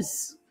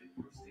use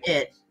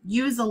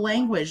a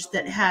language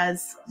that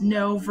has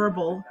no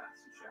verbal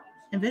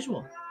and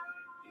visual.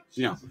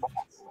 Yeah.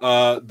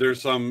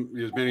 There's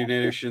many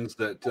nations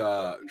that,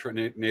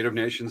 native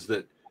nations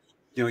that,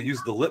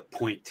 use the lip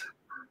point.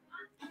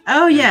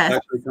 Oh, yeah. It's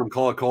actually from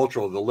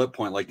cultural, the lip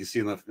point, like you see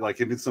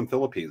in some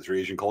Philippines or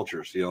Asian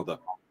cultures,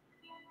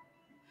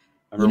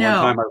 I remember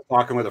one time I was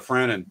talking with a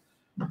friend and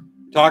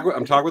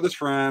I'm talking with this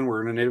friend.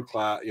 We're in a native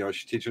class,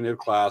 she's teaching a native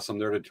class. I'm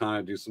there to kind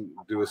of do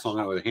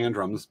something with hand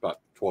drums about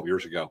 12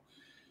 years ago.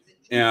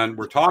 And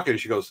we're talking and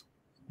she goes,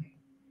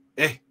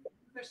 "Hey."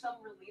 There's some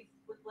relief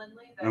with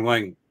Lindley. I'm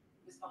going,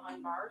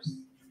 behind bars.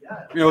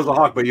 It was a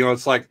hawk, but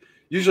it's like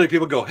usually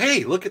people go,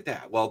 "Hey, look at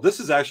that." Well, this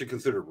is actually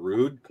considered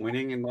rude,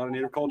 pointing in a lot of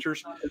native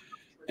cultures.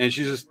 And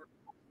and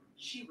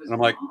I'm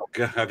like,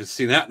 "God, I haven't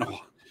seen that in a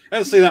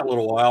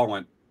little while." I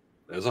went,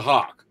 "There's a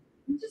hawk."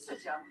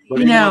 But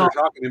when they're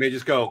talking, they may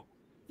just go,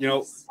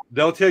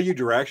 they'll tell you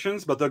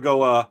directions, but they'll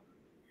go,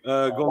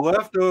 go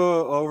left,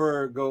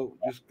 over, go,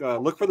 just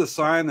look for the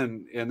sign,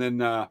 and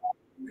then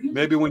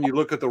maybe when you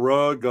look at the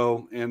road,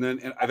 go, and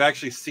I've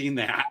actually seen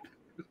that.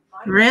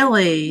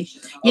 Really?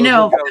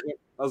 I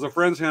was a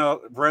friend's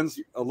house,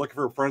 looking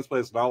for a friend's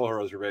place, Navajo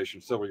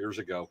reservation several years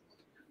ago,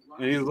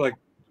 and he was like,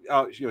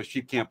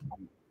 sheep camp,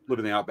 live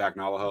in the outback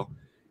Navajo,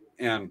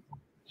 and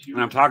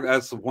I'm talking.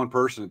 That's one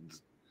person.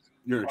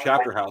 You're in a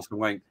chapter house and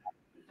going,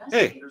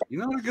 "Hey,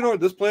 to get over to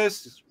this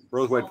place?"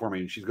 Rose waiting for me,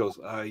 and she goes,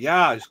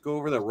 "Yeah, just go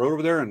over that road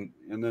over there, and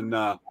then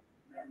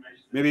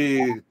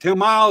maybe 10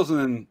 miles,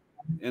 and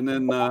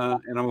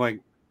I'm like,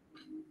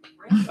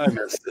 I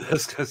miss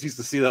this because I used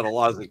to see that a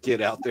lot as a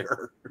kid out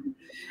there.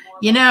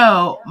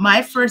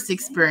 My first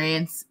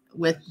experience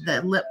with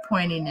the lip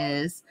pointing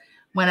is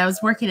when I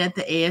was working at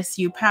the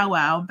ASU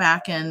powwow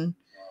back in,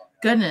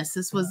 goodness,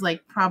 this was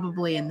like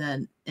probably in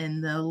the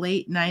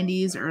late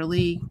 90s,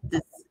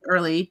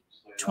 early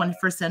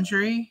 21st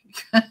century.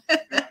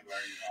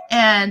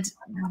 And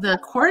the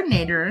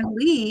coordinator,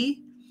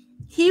 Lee,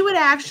 he would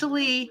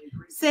actually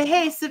say,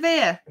 "Hey,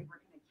 Savea."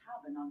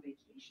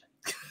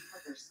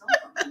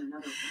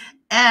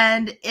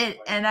 And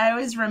I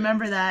always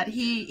remember that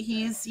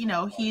he's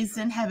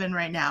in heaven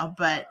right now,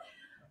 but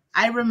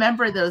I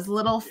remember those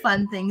little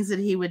fun things that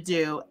he would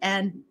do.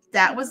 And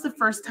that was the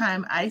first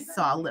time I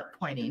saw lip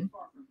pointing.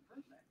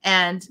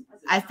 And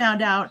I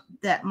found out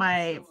that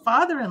my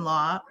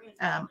father-in-law,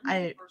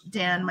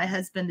 Dan, my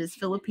husband, is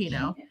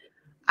Filipino.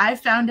 I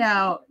found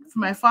out from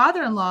my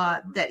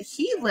father-in-law that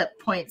he lip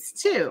points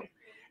too.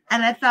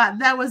 And I thought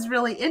that was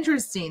really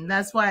interesting.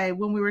 That's why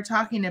when we were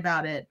talking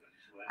about it,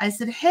 I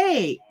said,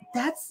 hey,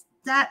 that's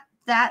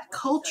that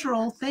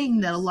cultural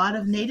thing that a lot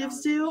of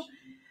natives do.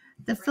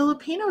 The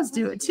Filipinos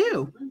do it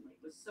too.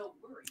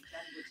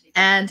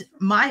 And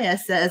Maya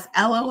says,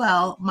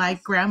 LOL, my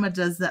grandma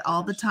does that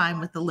all the time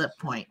with the lip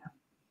point.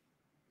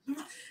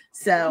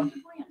 So,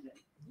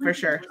 for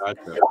sure.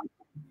 Gotcha.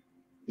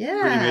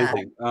 Yeah.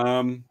 Pretty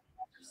amazing.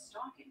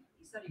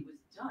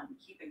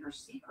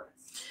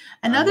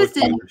 Another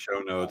thing, show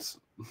notes.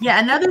 Yeah,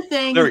 another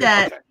thing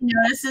that you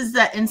notice is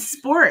that in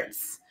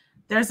sports,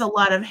 there's a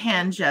lot of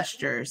hand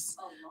gestures.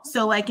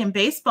 So like in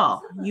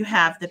baseball, you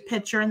have the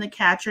pitcher and the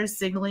catcher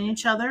signaling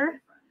each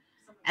other,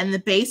 and the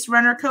base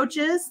runner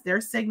coaches, they're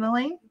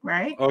signaling,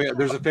 right? Oh yeah,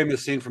 there's a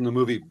famous scene from the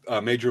movie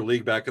Major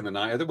League back in the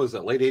I think it was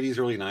the late 80s,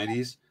 early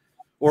 90s,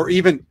 or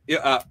even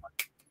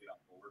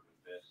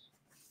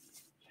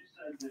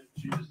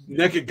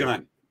Naked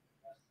Gun.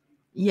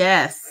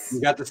 Yes. You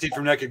got the scene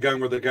from Naked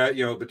Gun where the guy,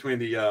 between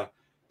the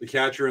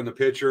catcher and the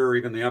pitcher, or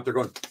even the ump, they're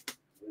going.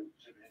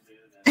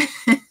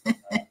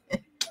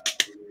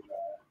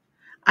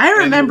 I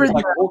remember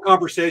like whole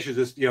conversations,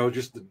 just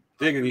the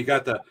thing, and you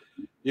got the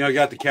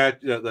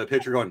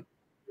pitcher going,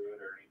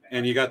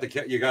 and you got the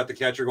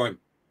catcher going.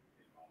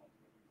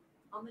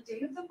 On the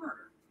day of the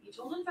murder, he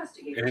told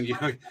investigators.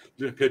 And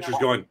the pitcher's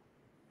going,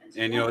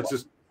 and it's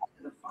just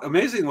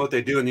amazing what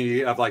they do. And then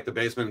you have like the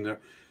baseman, and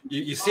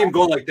you see him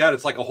going like that.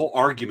 It's like a whole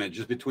argument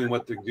just between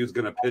what the dude's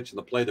going to pitch and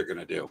the play they're going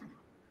to do.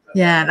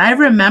 Yeah, and I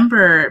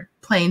remember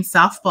playing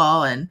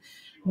softball, and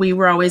we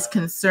were always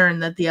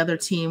concerned that the other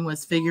team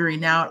was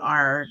figuring out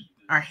our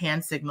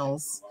hand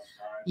signals,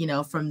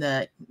 from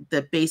the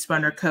base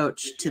runner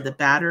coach to the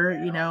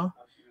batter,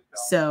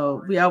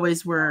 So we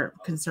always were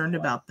concerned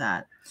about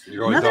that.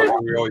 You're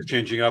always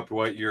changing up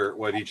what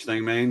each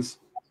thing means.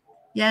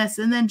 Yes,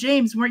 and then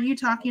James, weren't you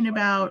talking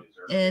about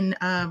in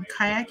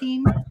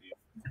kayaking?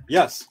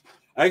 Yes,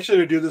 I actually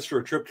had to do this for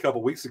a trip a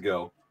couple weeks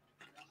ago.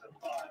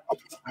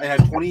 I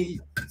had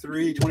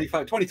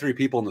 23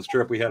 people on this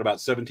trip. We had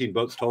about 17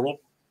 boats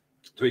total,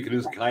 3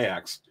 canoes and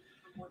kayaks.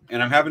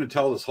 And I'm having to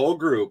tell this whole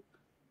group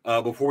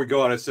before we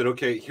go out, I said,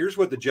 okay, here's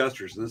what the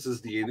gestures, and this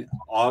is the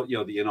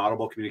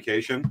inaudible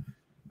communication.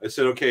 I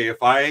said, okay, if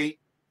I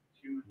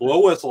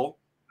blow a whistle,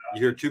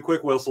 you hear 2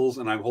 quick whistles,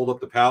 and I hold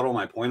up the paddle and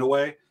I point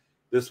away.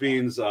 This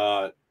means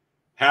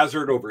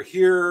hazard over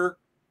here.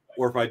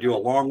 Or if I do a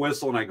long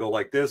whistle and I go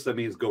like this, that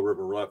means go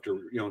river left, or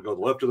go to the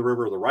left of the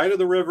river or the right of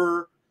the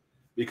river,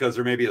 because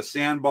there may be a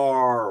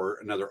sandbar or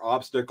another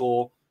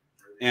obstacle.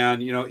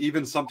 And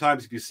even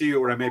sometimes if you see it,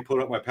 where I may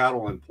put up my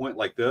paddle and point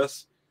like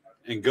this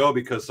and go,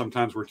 because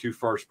sometimes we're too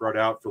far spread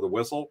out for the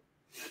whistle.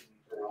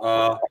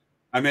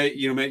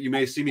 You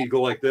may see me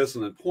go like this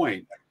and then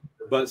point.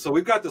 But so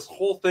we've got this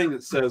whole thing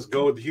that says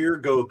go here,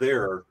 go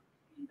there,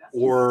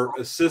 or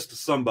assist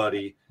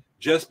somebody,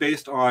 just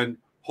based on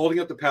holding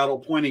up the paddle,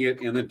 pointing it,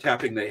 and then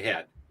tapping the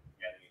head,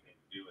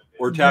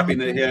 or tapping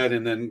the head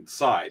and then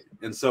side.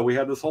 And so we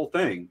had this whole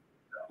thing.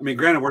 I mean,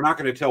 granted, we're not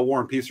going to tell War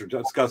and Peace or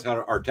discuss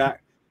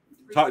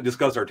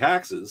discuss our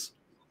taxes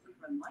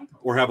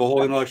or have a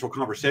whole intellectual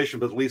conversation,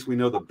 but at least we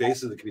know the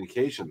base of the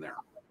communication there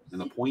and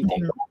the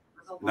pointing.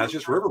 And that's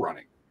just river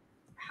running.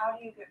 How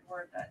do you get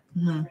word that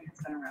somebody has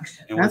been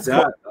arrested? And with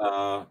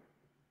that,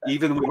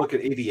 even when we look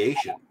at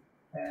aviation,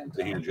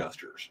 the hand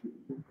gestures.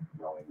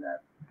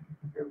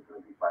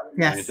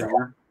 Yes.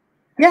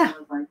 Yeah.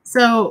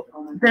 So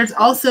there's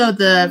also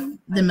the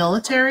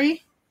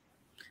military,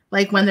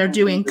 like when they're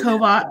doing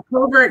covert.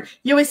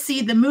 You always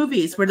see the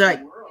movies where they're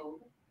like,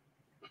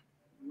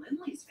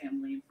 Lindley's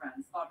family and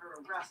friends thought her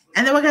arrest was,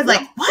 and then one guy's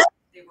like, what?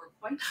 They were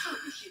quite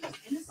certain she was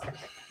innocent.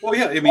 Well,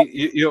 yeah, I mean,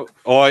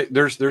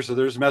 there's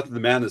a method of the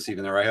madness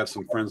even there. I have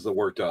some friends that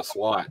worked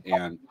SWAT,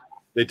 and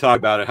they talk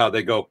about it, how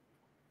they go,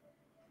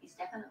 He's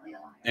definitely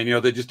alive.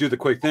 and they just do the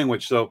quick thing,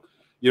 which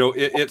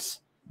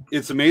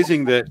it's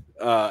amazing that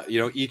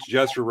each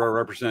gesture will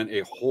represent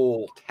a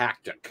whole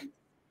tactic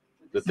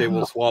that they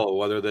will swallow,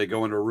 whether they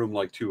go into a room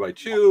like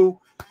 2x2,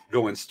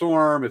 go in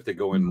storm, if they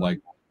go in like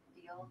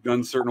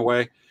gun certain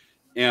way,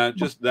 and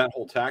just that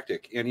whole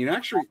tactic. And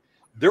actually,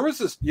 there was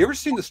this. You ever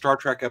seen the Star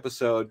Trek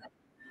episode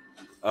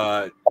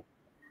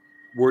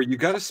where you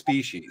got a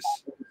species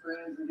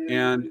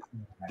and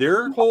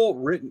their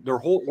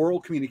whole oral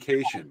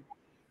communication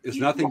is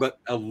nothing but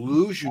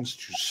allusions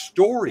to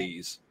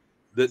stories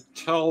that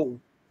tell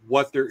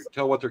what they're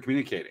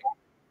communicating.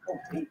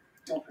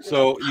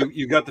 So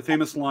you got the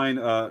famous line,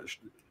 Darmok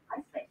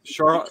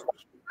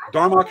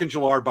and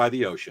Jalar by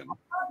the ocean,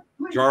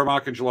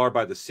 Jarmok and Jalar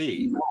by the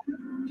sea,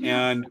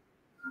 and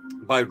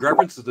by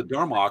references to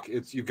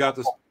Darmok, you've got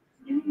this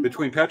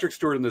between Patrick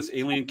Stewart and this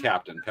alien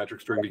captain,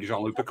 Patrick Stewart being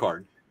Jean-Luc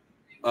Picard.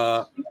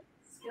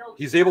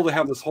 He's able to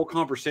have this whole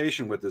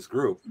conversation with this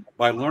group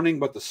by learning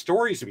what the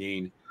stories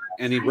mean,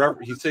 and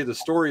he'd say the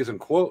stories and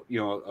quote,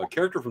 a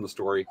character from the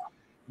story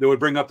that would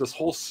bring up this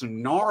whole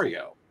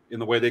scenario in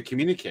the way they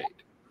communicate.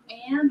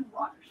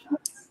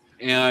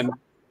 And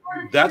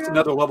that's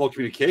another level of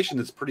communication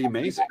that's pretty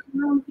amazing.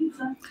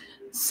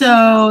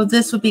 So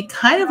this would be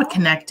kind of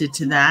connected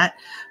to that,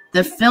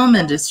 the film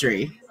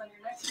industry.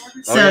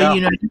 So,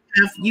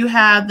 you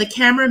have the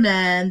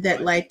cameramen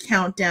that like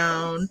count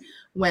down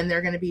when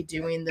they're going to be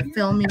doing the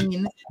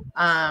filming,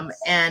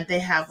 and they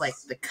have like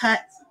the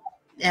cut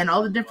and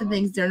all the different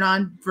things. They're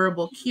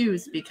non-verbal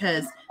cues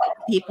because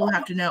people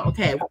have to know,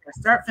 okay, we're going to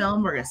start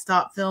film, we're going to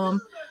stop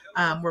film,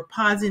 we're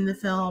pausing the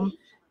film.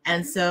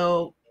 And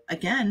so,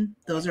 again,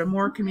 those are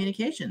more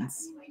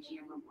communications.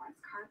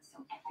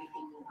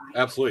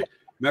 Absolutely.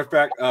 Matter of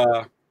fact,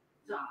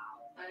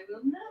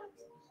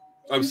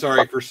 I'm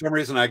sorry. For some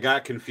reason, I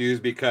got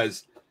confused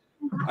because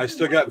I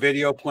still got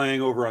video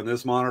playing over on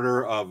this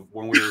monitor of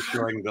when we were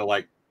showing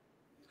the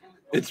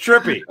it's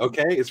trippy.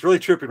 Okay, it's really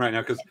trippy right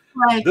now because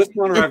this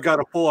monitor I've got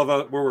a full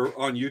of where we're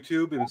on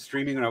YouTube and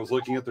streaming, and I was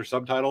looking at their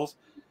subtitles.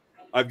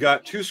 I've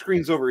got two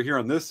screens over here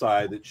on this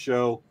side that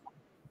show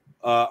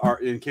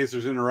in case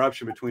there's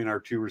interruption between our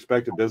two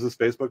respective business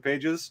Facebook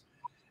pages,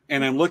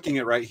 and I'm looking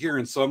at right here,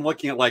 and so I'm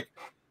looking at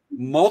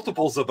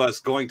multiples of us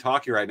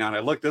talking right now, and I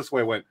look this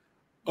way, went,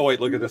 oh wait,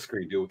 look at this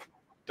screen, dude,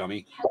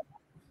 dummy.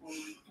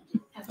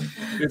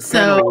 It's so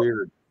kind of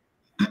weird.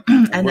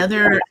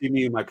 Another see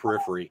me in my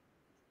periphery.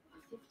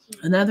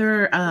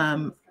 Another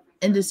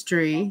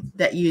industry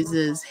that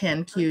uses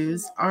hand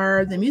cues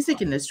are the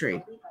music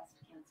industry.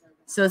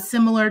 So it's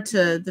similar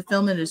to the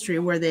film industry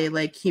where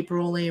they keep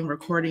rolling,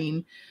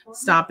 recording,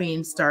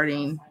 stopping,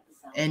 starting,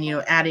 and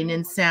adding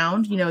in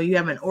sound. You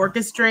have an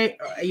orchestra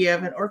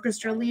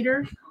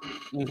leader,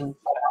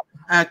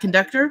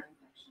 conductor.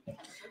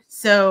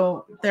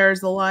 So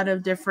there's a lot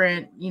of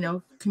different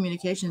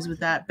communications with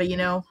that. But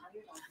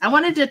I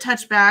wanted to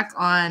touch back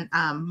on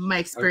my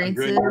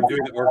experiences. I'm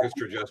doing the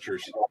orchestra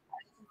gestures,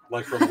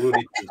 like from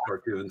Looney Tunes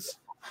cartoons.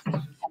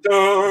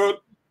 Dun,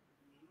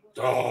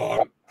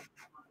 dun,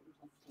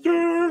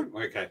 dun.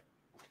 Okay.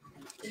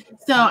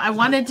 So I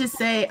wanted to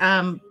say,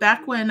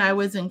 back when I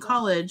was in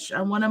college,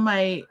 one of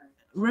my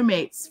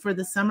roommates for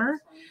the summer,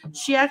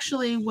 she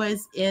actually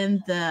was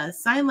in the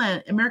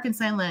American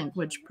Sign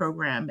Language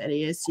program at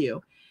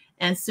ASU.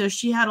 And so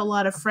she had a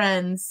lot of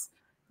friends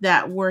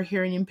that were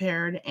hearing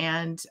impaired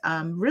and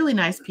really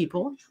nice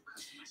people.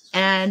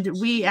 And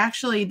we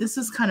actually, this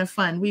is kind of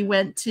fun. We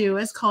went to,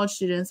 as college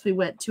students, we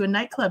went to a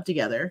nightclub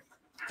together.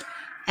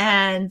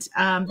 And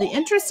the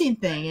interesting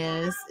thing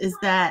is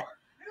that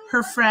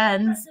her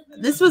friends,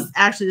 this is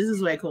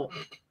way cool.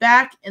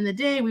 Back in the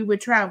day, we were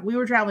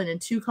traveling in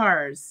two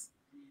cars.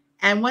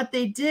 And what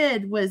they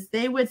did was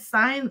they would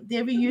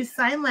use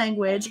sign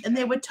language, and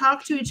they would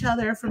talk to each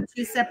other from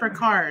two separate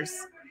cars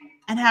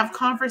and have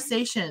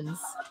conversations.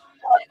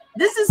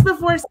 This is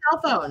before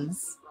cell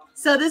phones.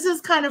 So this is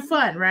kind of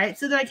fun, right?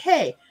 So they're like,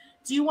 hey,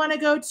 do you want to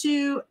go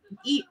to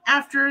eat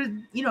after,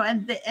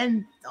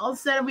 and all of a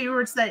sudden we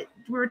were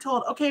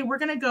told, okay, we're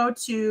going to go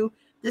to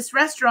this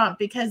restaurant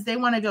because they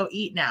want to go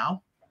eat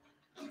now.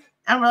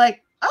 And we're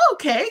like,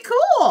 okay,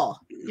 cool.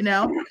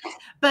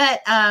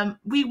 But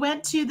we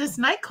went to this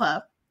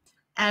nightclub,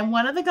 and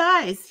one of the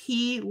guys,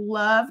 he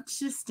loved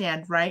to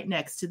stand right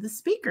next to the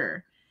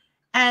speaker.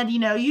 And,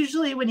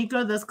 usually when you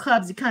go to those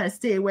clubs, you kind of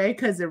stay away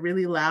because they're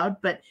really loud.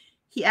 But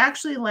he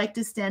actually liked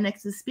to stand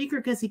next to the speaker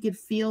because he could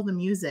feel the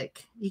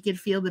music. He could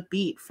feel the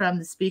beat from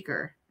the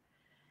speaker.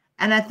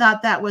 And I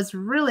thought that was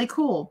really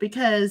cool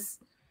because,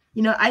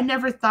 I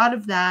never thought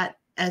of that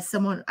as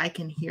someone I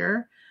can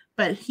hear.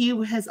 But he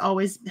has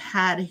always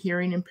had a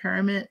hearing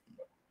impairment.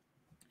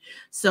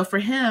 So for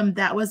him,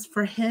 that was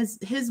for his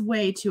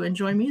way to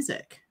enjoy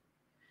music.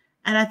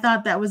 And I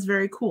thought that was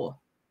very cool.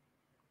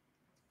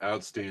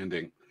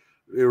 Outstanding.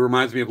 It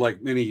reminds me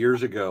of many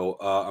years ago,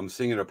 I'm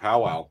singing a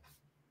powwow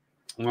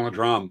on a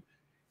drum,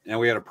 and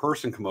we had a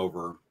person come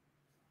over,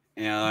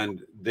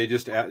 and they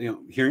just,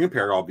 hearing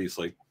impaired,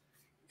 obviously,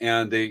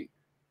 and they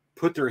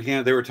put their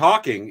hand, they were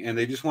talking, and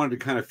they just wanted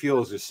to kind of feel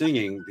as they're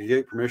singing, they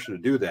get permission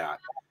to do that.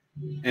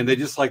 And they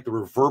just like the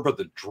reverb of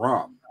the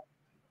drum,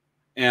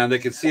 and they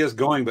could see us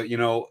going. But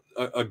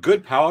a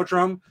good powwow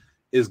drum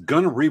is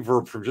gonna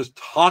reverb from just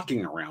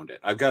talking around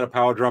it. I've got a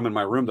powwow drum in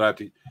my room that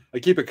I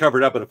keep it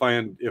covered up, but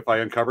if I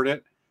uncovered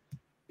it,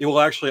 it will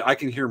actually, I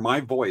can hear my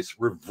voice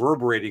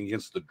reverberating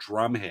against the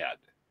drum head.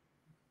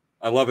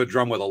 I love a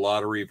drum with a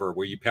lot of reverb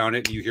where you pound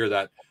it and you hear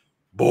that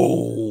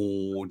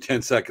boom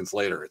 10 seconds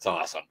later. It's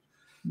awesome.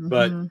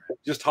 but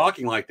just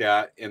talking like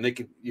that, and they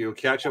could, you know,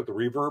 catch up the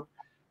reverb.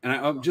 And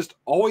I'm just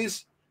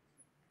always,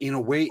 in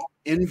a way,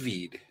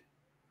 envied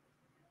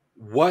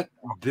what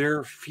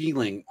they're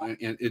feeling.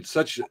 And it's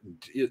such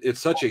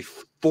a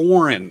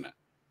foreign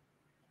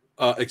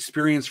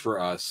experience for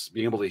us,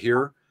 being able to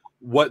hear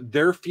what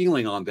they're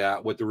feeling on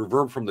that with the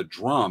reverb from the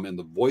drum and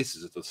the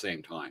voices at the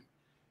same time.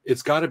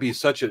 It's got to be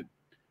such a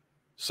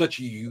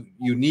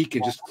unique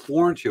and just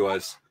foreign to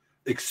us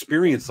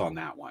experience on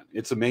that one.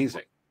 It's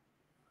amazing.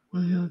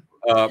 Even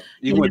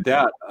with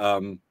that,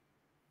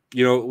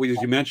 you know,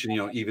 as you mentioned, you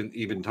know,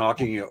 even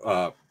talking,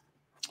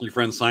 your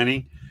friend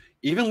signing,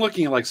 even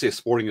looking at, like, say, a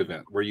sporting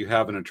event where you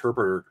have an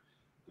interpreter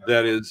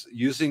that is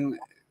using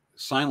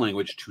sign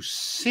language to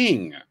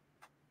sing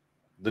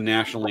the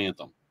national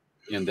anthem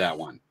in that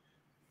one.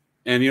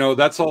 And, you know,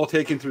 that's all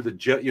taken through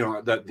you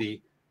know,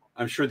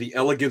 I'm sure the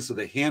elegance of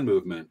the hand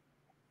movement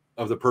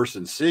of the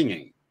person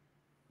singing,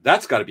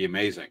 that's got to be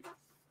amazing.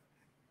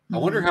 I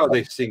wonder how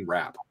they sing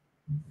rap.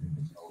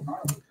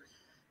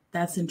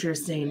 That's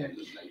interesting.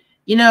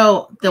 You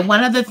know, the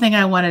one other thing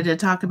I wanted to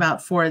talk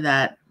about for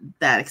that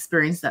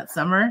experience that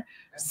summer.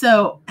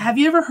 So have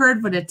you ever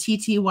heard what a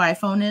TTY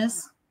phone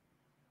is?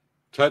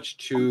 Touch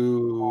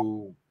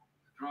to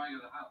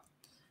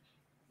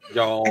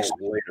y'all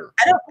later.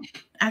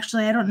 I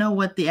don't know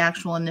what the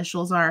actual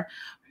initials are,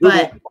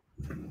 but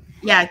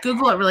yeah,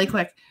 Google it really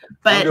quick.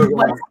 But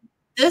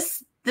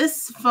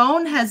this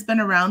phone has been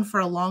around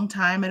for a long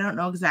time. I don't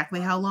know exactly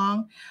how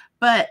long,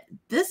 but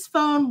this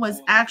phone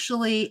was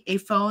actually a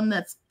phone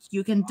that's,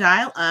 you can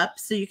dial up,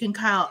 so you can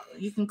call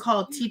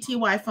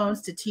TTY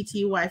phones to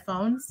TTY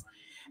phones.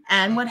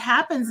 And what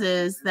happens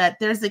is that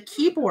there's a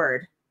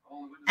keyboard,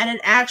 and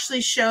it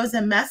actually shows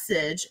a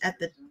message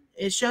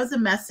it shows a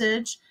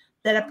message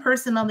that a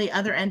person on the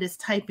other end is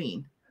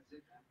typing.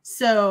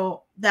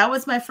 So that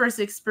was my first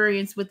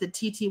experience with the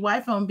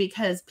TTY phone,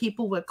 because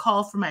people would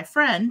call for my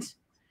friend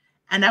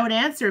and I would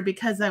answer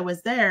because I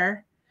was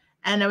there,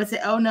 and I would say,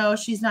 oh no,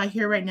 she's not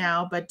here right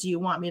now, but do you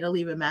want me to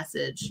leave a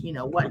message, you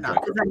know, whatnot,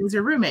 because I was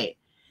her roommate.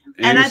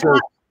 And I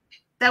thought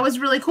that was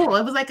really cool.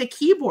 It was like a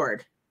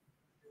keyboard.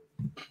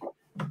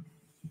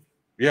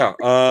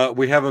 Yeah.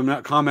 We have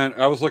a comment.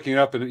 I was looking it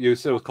up, and you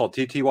said it was called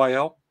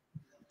TTYL?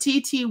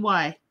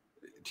 TTY.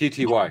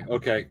 TTY.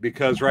 Okay.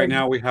 Because right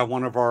now we have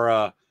one of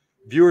our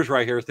viewers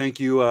right here. Thank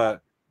you,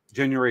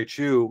 January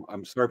Chu.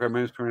 I'm sorry if I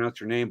mispronounced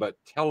your name, but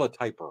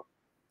teletyper.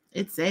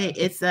 It's a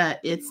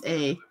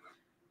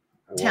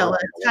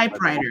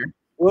teletypewriter.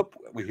 Whoop!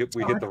 We hit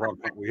the wrong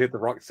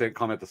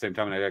comment at the same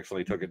time, and I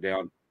actually took it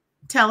down.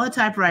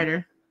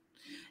 Teletypewriter.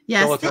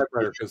 Yes.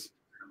 Teletypewriter, because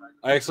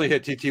I actually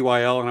hit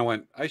TTYL, and I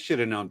went, I should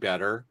have known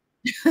better.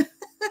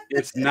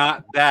 It's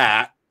not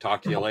that.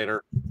 Talk to you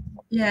later.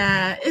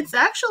 Yeah, it's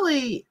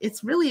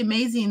really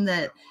amazing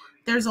that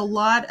there's a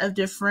lot of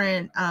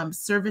different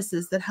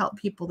services that help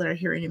people that are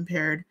hearing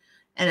impaired,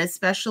 and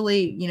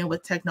especially, you know,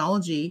 with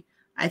technology.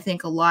 I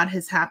think a lot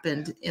has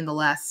happened in the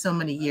last so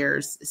many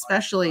years,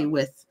 especially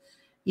with,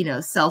 you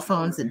know, cell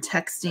phones and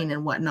texting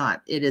and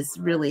whatnot. It has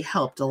really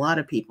helped a lot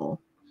of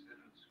people.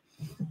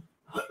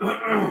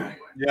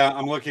 Yeah,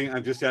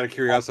 I'm just out of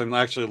curiosity. I'm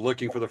actually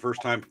looking for the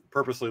first time,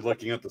 purposely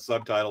looking at the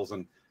subtitles,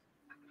 and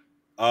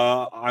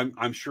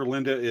I'm sure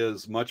Linda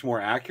is much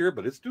more accurate,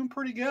 but it's doing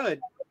pretty good.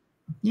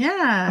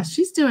 Yeah,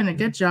 she's doing a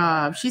good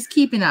job. She's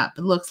keeping up.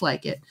 It looks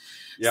like it.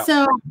 Yeah.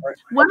 So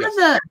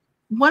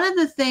one of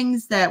the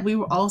things that we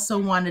also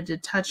wanted to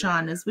touch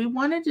on is we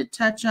wanted to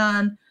touch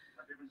on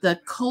the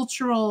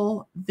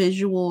cultural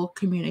visual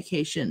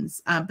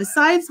communications.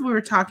 Besides, we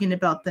were talking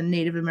about the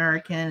Native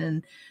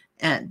American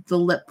and the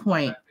lip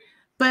point,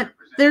 but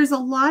there's a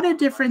lot of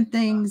different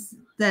things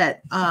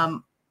that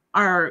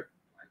are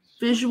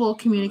visual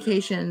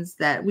communications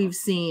that we've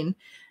seen.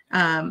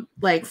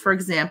 Like, for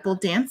example,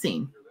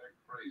 dancing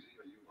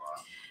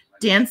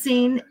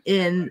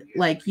in,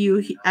 like, I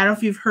don't know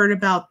if you've heard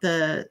about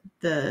the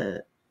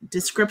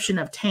description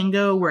of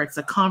tango, where it's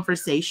a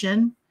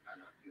conversation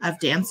of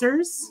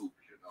dancers.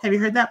 Have you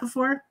heard that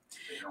before?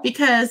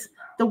 Because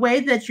the way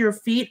that your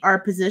feet are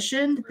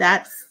positioned,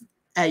 that's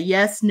a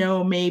yes,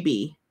 no,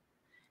 maybe.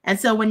 And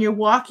so when you're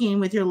walking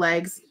with your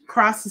legs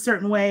crossed a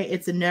certain way,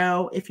 it's a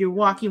no. If you're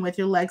walking with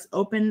your legs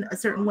open a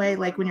certain way,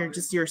 like when you're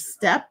just your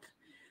step,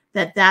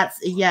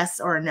 that's a yes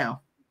or a no.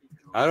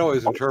 I'd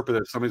always interpret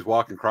that if somebody's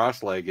walking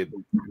cross-legged,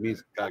 it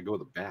means gotta go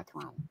to the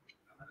bathroom.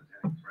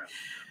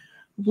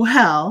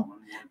 Well,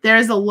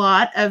 there's a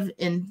lot of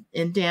in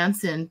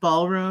dance and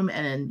ballroom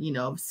and in, you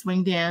know,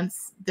 swing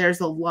dance.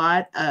 There's a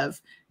lot of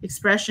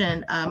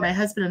expression. My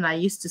husband and I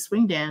used to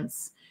swing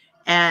dance,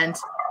 and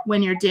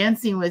when you're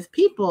dancing with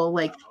people,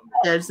 like,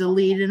 there's a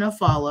lead and a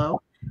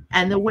follow,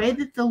 and the way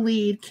that the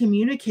lead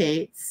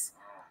communicates,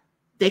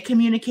 they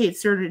communicate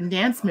certain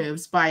dance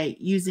moves by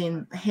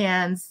using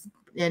hands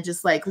and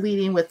just like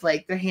leading with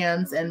like their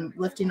hands and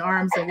lifting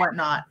arms and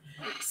whatnot.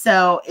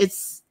 So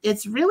it's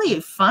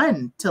really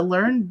fun to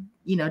learn,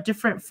 you know,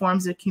 different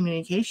forms of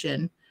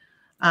communication.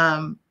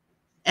 And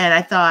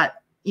I thought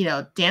you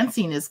know,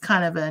 dancing is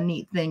kind of a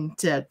neat thing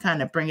to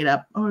kind of bring it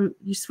up. Oh,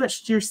 you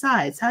switched your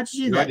sides. How did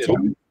you do that,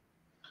 Jim?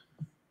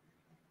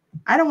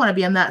 I don't want to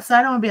be on that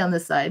side. I want to be on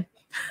this side.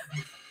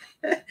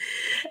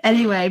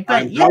 Anyway,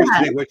 but I'm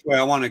noticing which way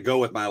I want to go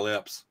with my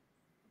lips.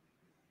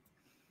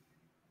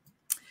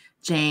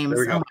 James,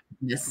 oh my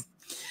goodness.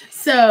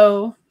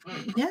 So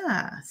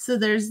yeah, so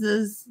there's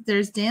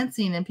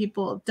dancing, and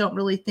people don't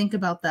really think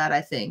about that,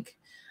 I think.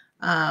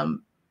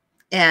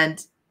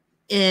 And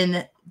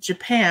in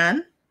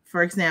Japan,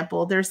 for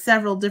example, there's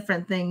several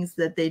different things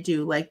that they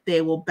do. Like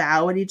they will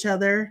bow at each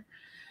other.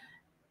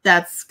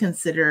 That's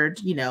considered,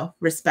 you know,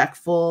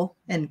 respectful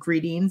and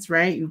greetings,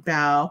 right? You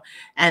bow.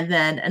 And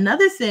then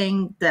another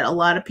thing that a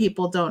lot of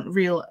people don't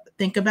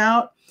think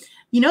about,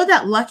 you know,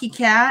 that lucky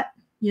cat,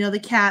 you know, the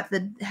cat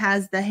that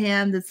has the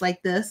hand that's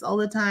like this all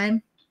the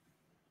time.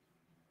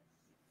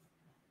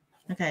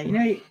 Okay, you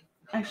know,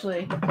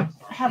 actually,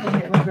 I have it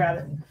here. Let me grab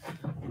it.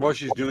 While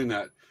she's doing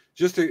that,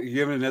 just to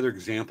give another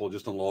example,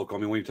 just on local. I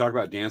mean, when you talk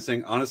about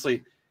dancing,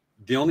 honestly,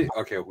 the only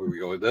okay, here we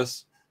go with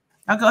this.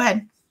 Oh, go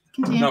ahead.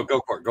 Continue. No,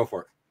 go for it. Go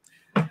for it.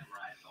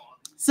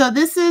 So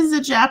this is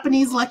a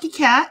Japanese lucky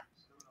cat,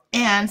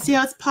 and see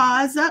how its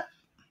paw is up?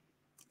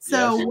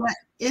 So yes. What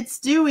it's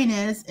doing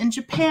is, in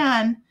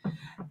Japan,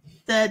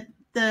 the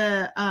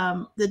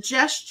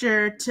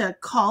gesture to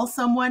call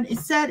someone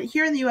is said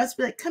here in the U.S.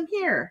 be like, come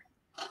here,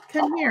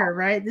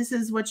 right? This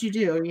is what you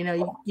do. You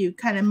know, you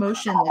kind of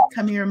motion, the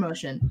come here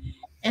motion.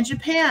 In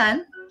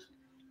Japan,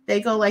 they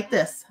go like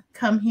this,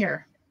 come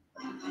here.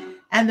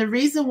 And the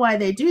reason why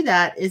they do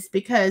that is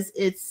because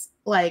it's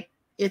like,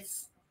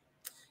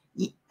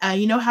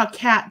 you know how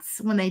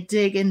cats, when they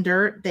dig in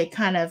dirt, they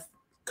kind of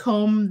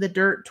comb the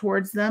dirt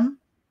towards them?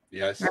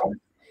 Yes. Right?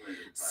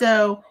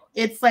 So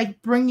it's like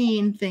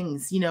bringing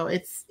things, you know,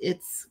 it's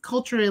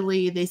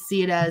culturally, they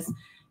see it as,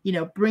 you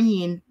know,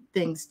 bringing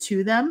things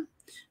to them.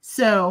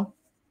 So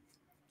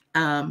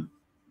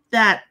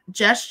that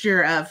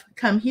gesture of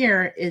come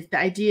here is the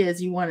idea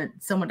is you want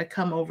someone to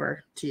come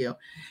over to you.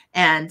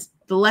 And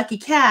the lucky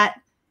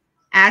cat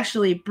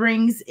actually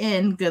brings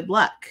in good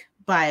luck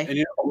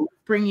by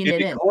bringing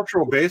it in.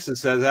 Cultural basis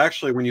says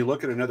actually, when you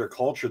look at another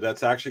culture,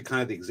 that's actually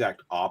kind of the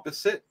exact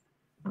opposite.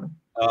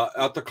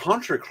 At the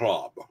country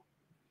club,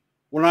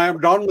 when I am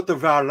done with the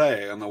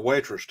valet and the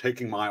waitress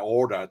taking my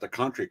order at the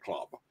country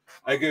club,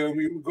 I go,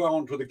 you go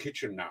on to the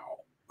kitchen now.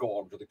 Go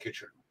on to the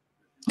kitchen.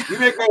 You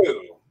may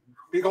go.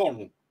 Be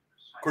gone.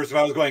 Of course, if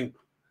I was going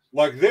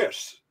like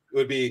this, it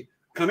would be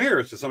come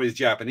here to somebody's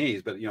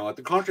Japanese. But, you know, at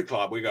the country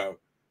club, we go,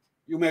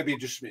 you may be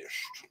dismissed.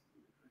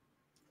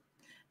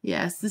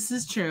 Yes, this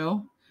is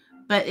true.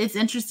 But it's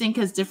interesting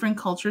because different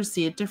cultures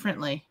see it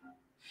differently.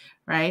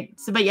 Right.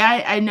 So, but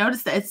yeah, I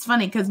noticed that it's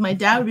funny because my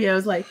dad would be, I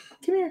was like,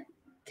 come here,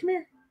 come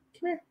here,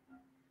 come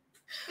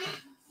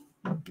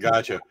here.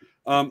 Gotcha.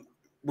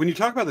 When you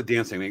talk about the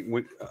dancing,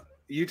 when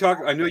you talk,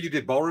 I know you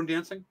did ballroom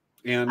dancing,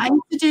 and I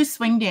used to do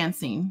swing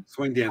dancing.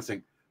 Swing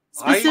dancing,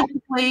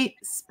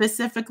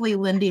 specifically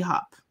Lindy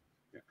Hop.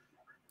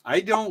 I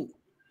don't.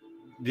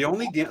 The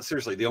only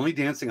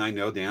dancing I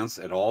know dance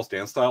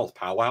style is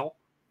powwow.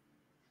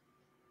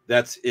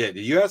 That's it.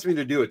 If you asked me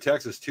to do a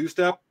Texas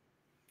two-step,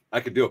 I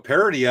could do a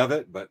parody of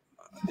it, but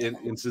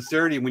in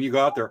sincerity, when you go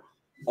out there,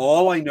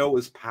 all I know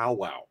is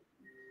powwow.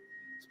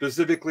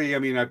 Specifically, I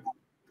mean, I've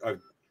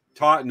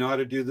taught and know how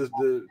to do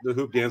the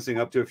hoop dancing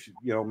up to,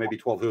 you know, maybe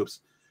 12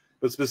 hoops,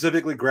 but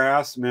specifically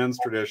grass, men's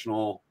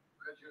traditional,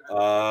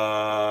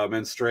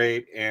 men's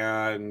straight,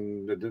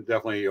 and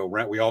definitely, you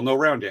know, we all know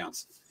round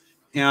dance.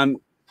 And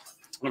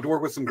I have to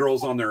work with some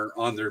girls on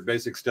their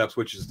basic steps,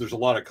 which is there's a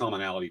lot of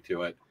commonality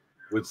to it.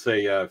 Would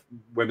say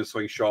women's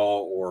swing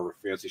shawl or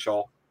fancy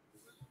shawl.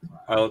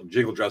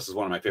 Jingle dress is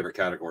one of my favorite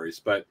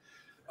categories. But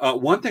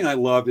one thing I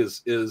loved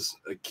is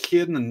a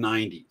kid in the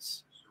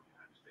 90s,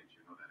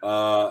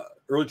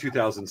 early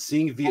 2000s,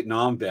 seeing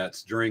Vietnam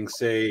vets during,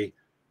 say,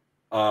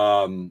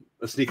 a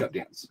sneak up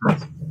dance.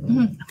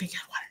 Okay,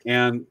 got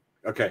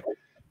water.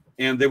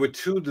 And they would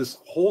do this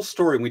whole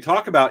story. When we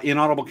talk about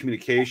inaudible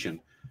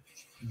communication,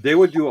 they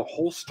would do a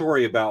whole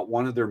story about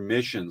one of their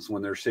missions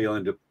when they're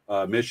sailing to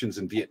missions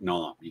in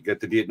Vietnam. You get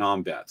the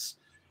Vietnam vets,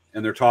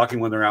 and they're talking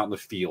when they're out in the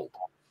field.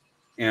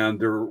 And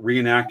they're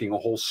reenacting a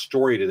whole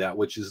story to that,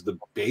 which is the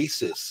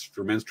basis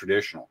for men's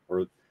traditional,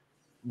 or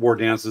war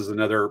dance is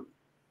another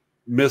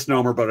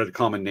misnomer, but a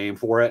common name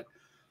for it.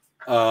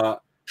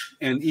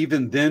 And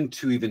even then,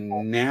 to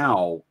even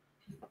now,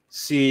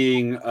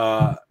 seeing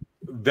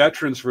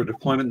veterans for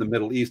deployment in the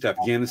Middle East,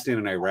 Afghanistan,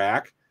 and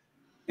Iraq,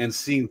 and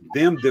seeing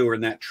them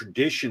doing that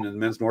tradition in the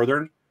men's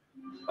northern,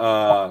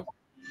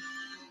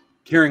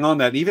 carrying on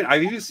that.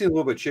 I've even seen a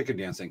little bit of chicken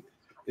dancing.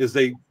 Is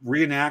they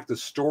reenact the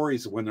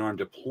stories when they're on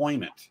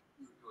deployment.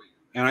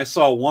 And I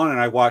saw one, and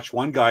I watched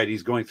one guy, and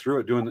he's going through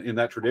it, doing in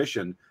that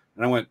tradition.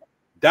 And I went,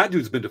 that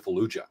dude's been to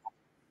Fallujah.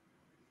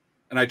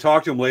 And I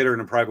talked to him later in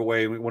a private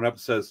way, and we went up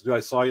and says, dude, I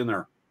saw you in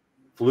there.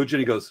 Fallujah? And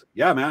he goes,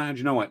 yeah, man, how'd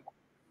you know it?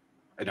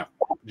 I know.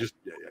 Just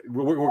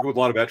we work with a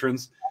lot of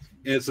veterans.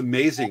 And it's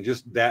amazing,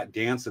 just that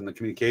dance and the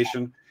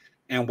communication.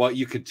 and what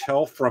you could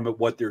tell from it,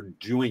 what they're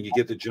doing, you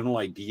get the general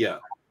idea.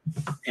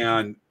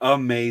 And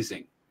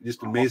amazing,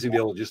 just amazing to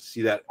be able to just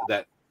see that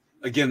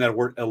again, that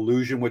word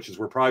illusion, which is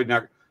we're probably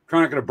not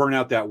going to burn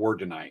out that word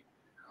tonight,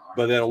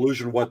 but that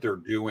illusion of what they're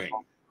doing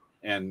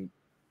and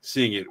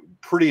seeing it,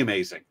 pretty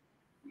amazing.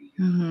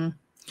 Mm-hmm.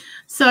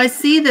 So I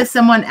see that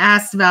someone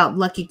asked about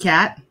Lucky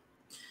Cat.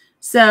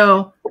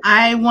 So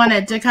I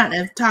wanted to kind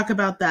of talk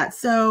about that.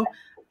 So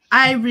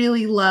I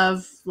really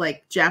love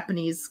like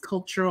Japanese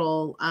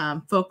cultural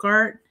folk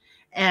art.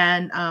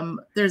 And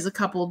there's a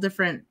couple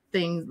different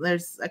things.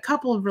 There's a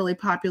couple of really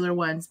popular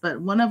ones,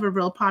 but one of the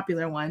real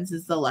popular ones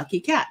is the Lucky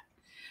Cat.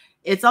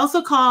 It's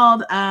also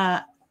called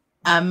a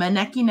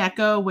maneki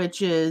neko,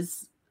 which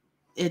is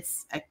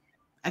it's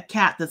a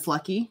cat that's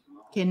lucky.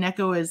 Okay,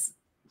 neko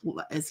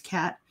is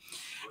cat,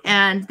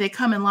 and they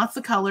come in lots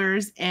of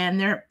colors, and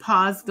their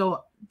paws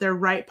go, their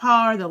right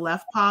paw or the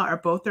left paw or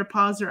both their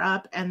paws are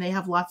up, and they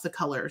have lots of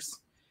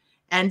colors.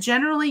 And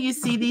generally you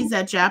see these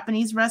at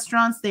Japanese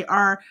restaurants. They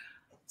are,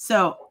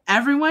 so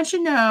everyone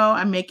should know,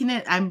 I'm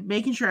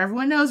making sure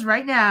everyone knows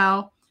right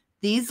now,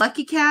 these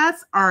Lucky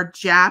Cats are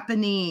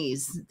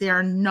Japanese. They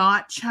are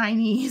not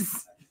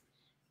Chinese.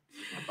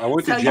 I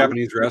went to a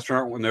Japanese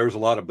restaurant when there was a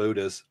lot of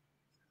Buddhas.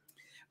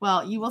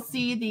 Well, you will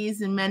see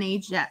these in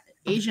many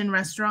Asian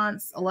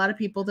restaurants. A lot of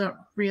people don't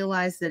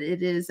realize that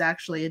it is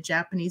actually a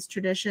Japanese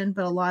tradition,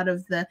 but a lot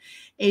of the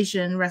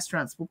Asian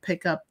restaurants will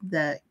pick up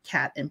the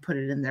cat and put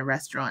it in their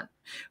restaurant.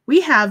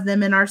 We have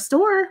them in our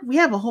store. We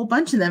have a whole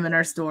bunch of them in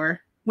our store,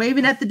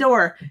 waving at the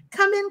door.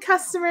 Come in,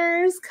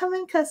 customers. Come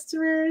in,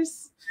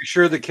 customers. You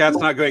sure the cat's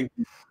not going,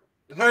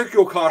 thank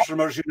you,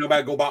 customers. You know,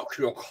 I go back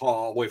to your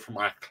car away from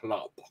my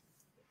club.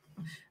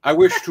 I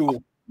wish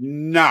to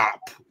nap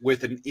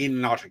with an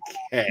N, not a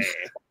K.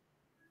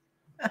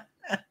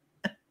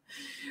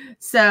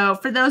 So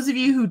for those of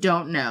you who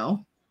don't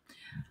know,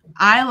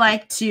 I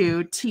like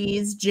to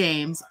tease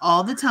James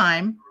all the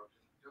time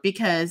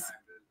because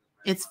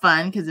it's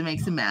fun, because it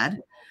makes him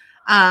mad.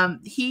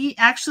 He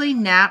actually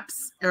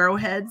naps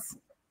arrowheads.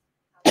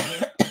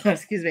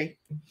 Excuse me.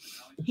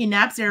 He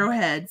naps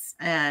arrowheads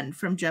and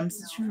from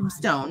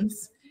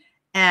stones,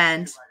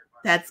 and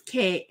that's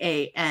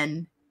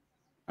K-A-N.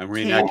 I'm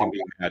reenacting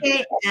being mad.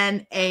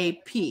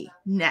 K-N-A-P,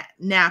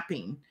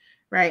 napping,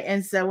 right?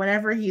 And so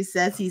whenever he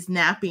says he's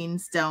napping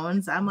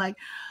stones, I'm like,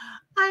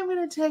 I'm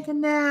gonna take a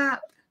nap.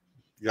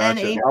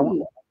 Gotcha.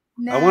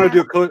 I want to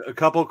do a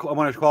couple. I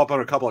want to call up on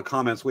a couple of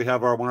comments. We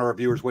have one of our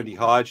viewers, Wendy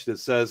Hodge, that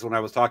says when I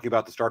was talking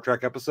about the Star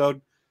Trek episode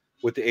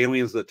with the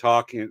aliens that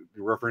talk and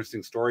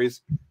referencing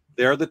stories,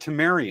 they're the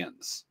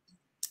Temerians.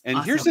 And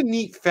awesome. Here's a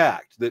neat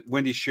fact that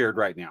Wendy shared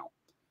right now.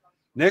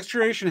 Next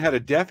Generation had a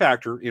deaf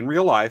actor in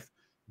real life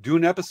do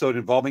an episode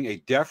involving a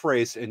deaf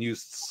race and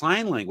used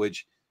sign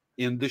language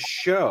in the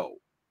show.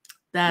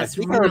 That's I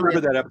think really I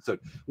remember that episode.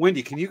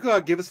 Wendy, can you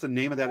give us the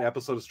name of that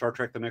episode of Star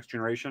Trek: The Next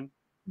Generation?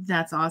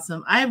 That's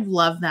awesome. I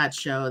love that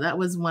show. That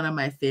was one of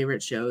my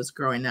favorite shows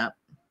growing up.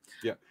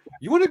 Yeah,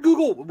 you want to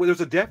Google? Well,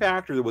 there's a deaf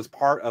actor that was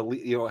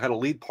had a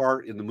lead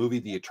part in the movie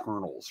The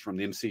Eternals from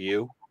the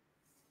MCU.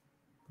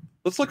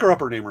 Let's look her up.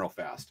 Her name real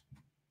fast,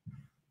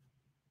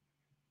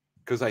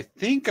 because I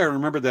think I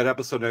remember that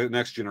episode of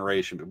Next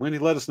Generation. But Wendy,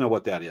 let us know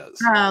what that is.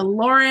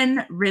 Lauren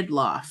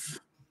Ridloff.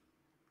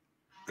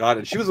 Got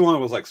it. She was the one that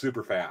was like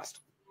super fast,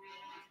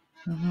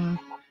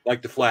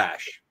 like the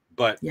Flash,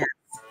 but yes.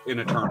 in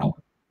Eternal.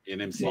 In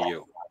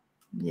MCU,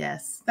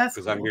 yes, that's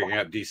because I'm going to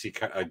have a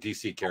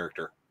DC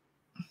character.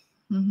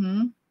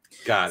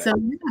 Got it. So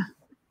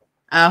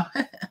yeah.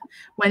 Oh,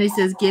 Wendy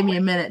says, "Give me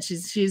a minute."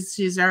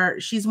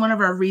 She's one of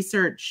our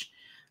research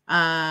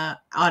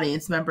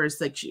audience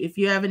members. Like, if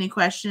you have any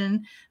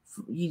question,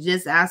 you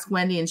just ask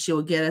Wendy, and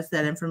she'll get us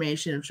that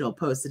information, and she'll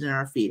post it in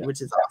our feed,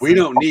 which is awesome. We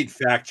don't need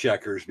fact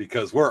checkers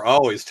because we're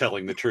always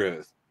telling the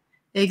truth.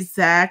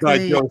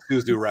 Exactly. Joe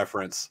Suzu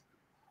reference.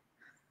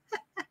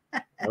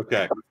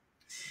 Okay.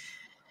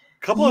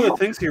 A couple other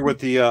things here with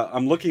the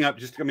I'm looking up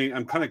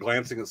I'm kind of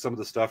glancing at some of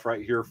the stuff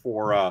right here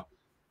for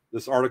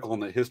this article on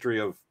the history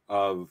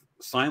of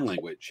sign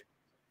language.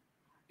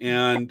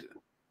 And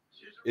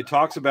it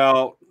talks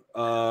about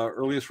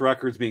earliest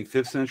records being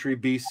 5th century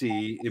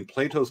BC in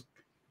Plato's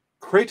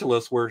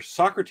Cratylus, where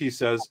Socrates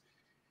says,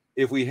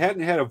 if we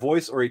hadn't had a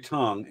voice or a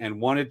tongue and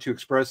wanted to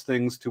express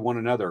things to one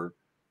another,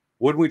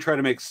 wouldn't we try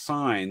to make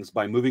signs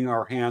by moving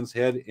our hands,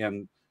 head,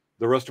 and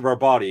the rest of our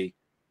body,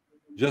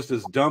 just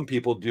as dumb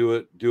people do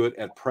it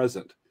at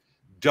present?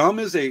 Dumb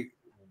is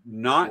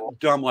not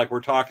dumb like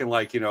we're talking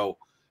like,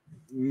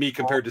 me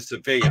compared to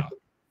Savea.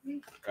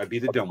 I'd be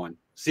the dumb one.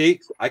 See,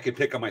 I could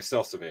pick on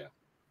myself, Savea.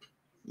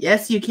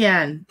 Yes, you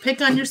can.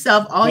 Pick on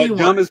yourself all you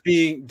want.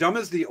 Dumb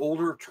is the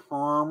older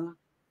term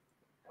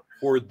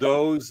for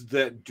those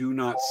that do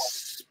not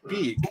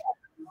speak.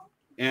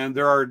 And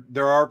there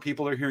are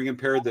people that are hearing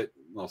impaired that,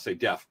 I'll say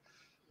deaf,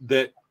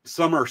 that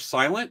some are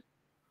silent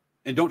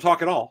and don't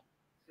talk at all.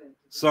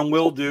 Some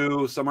will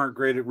do, some aren't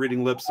great at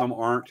reading lips, some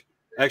aren't.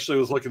 Actually,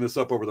 I was looking this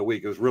up over the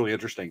week. It was really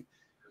interesting.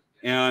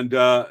 And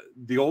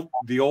the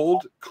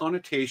old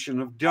connotation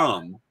of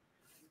dumb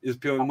is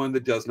someone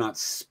that does not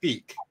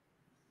speak.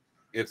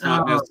 It's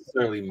not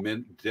necessarily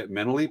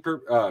mentally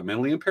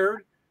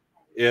impaired.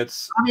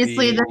 It's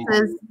obviously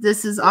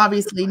this is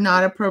obviously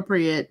not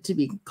appropriate to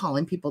be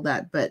calling people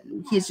that, but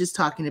he's just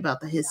talking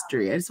about the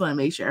history. I just want to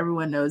make sure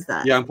everyone knows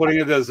that. Yeah, I'm putting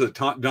it as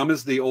dumb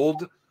as the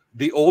old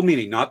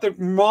meaning, not the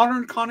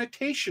modern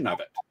connotation of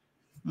it.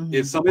 Mm-hmm.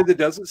 It's somebody that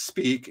doesn't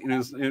speak and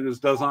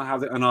does not have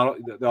the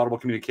audible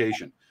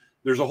communication.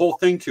 There's a whole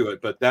thing to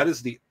it, but that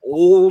is the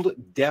old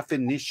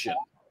definition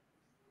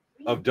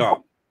of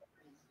dumb.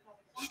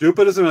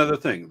 Stupid is another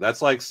thing.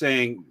 That's like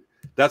saying,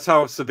 that's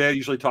how Savannah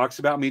usually talks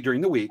about me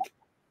during the week.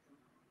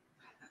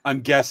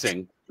 I'm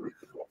guessing.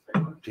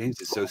 James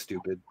is so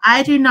stupid.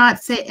 I do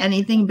not say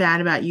anything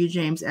bad about you,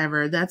 James,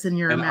 ever. That's in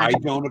your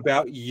imagination. I don't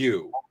about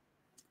you.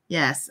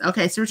 Yes.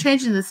 Okay. So we're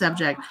changing the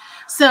subject.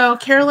 So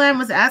Caroline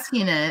was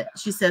asking it.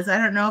 She says, I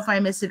don't know if I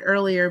missed it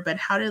earlier, but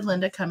how did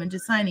Linda come into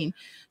signing?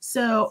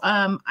 So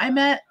I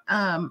met,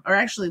 or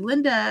actually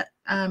Linda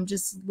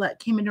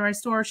came into our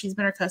store. She's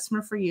been our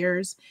customer for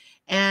years.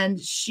 And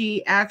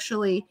she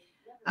actually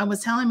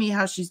was telling me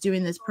how she's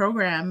doing this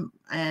program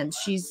and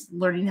she's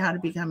learning how to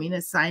becoming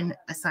a sign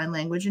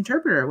language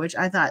interpreter, which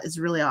I thought is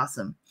really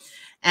awesome.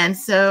 And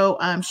so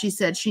she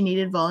said she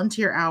needed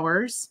volunteer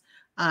hours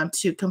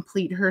to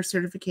complete her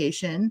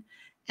certification.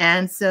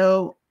 And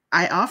so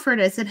I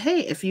said, hey,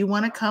 if you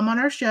want to come on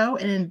our show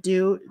and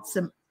do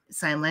some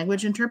sign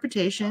language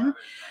interpretation,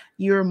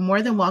 you're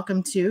more than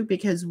welcome to,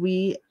 because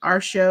our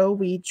show,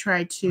 we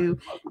try to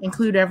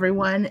include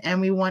everyone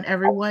and we want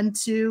everyone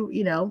to,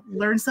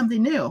 learn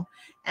something new.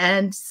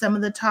 And some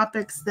of the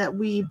topics that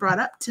we brought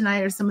up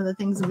tonight, or some of the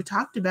things that we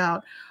talked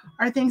about,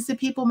 are things that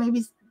people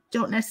maybe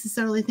don't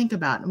necessarily think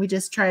about. And we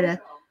just try to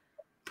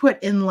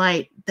put in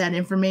light that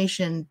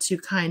information to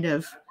kind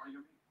of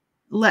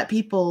let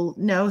people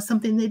know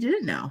something they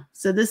didn't know.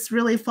 So this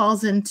really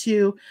falls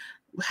into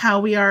how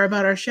we are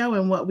about our show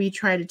and what we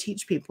try to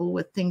teach people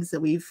with things that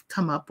we've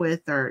come up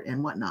with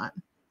and whatnot.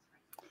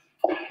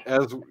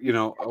 As you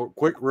know,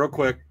 real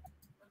quick,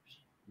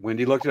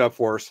 Wendy looked it up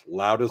for us.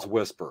 Loud as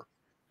whisper.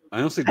 I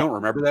honestly don't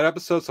remember that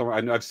episode, so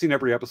I've seen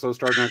every episode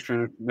Star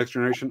Next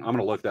Generation. I'm going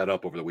to look that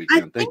up over the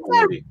weekend. Thank you,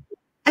 Wendy.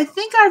 I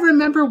think I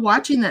remember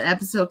watching that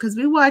episode because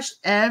we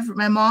watched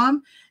my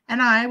mom and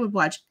I would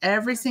watch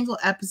every single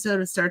episode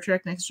of Star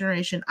Trek Next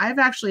Generation.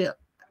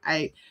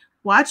 I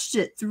watched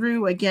it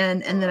through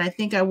again, and then I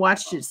think I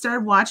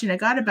started watching. I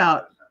got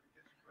about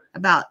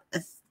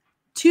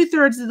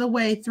 2/3 of the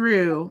way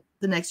through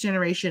the Next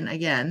Generation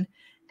again,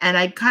 and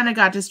I kind of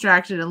got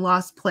distracted and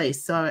lost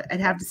place, so I'd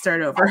have to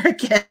start over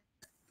again.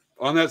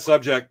 On that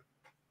subject,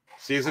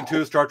 season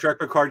 2 Star Trek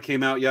Picard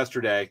came out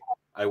yesterday.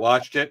 I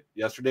watched it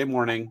yesterday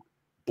morning.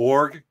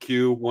 Borg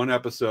Q, 1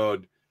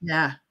 episode.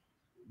 Yeah.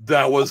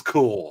 That was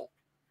cool.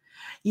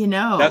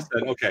 That's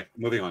it. Okay,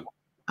 moving on.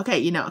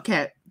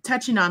 Okay,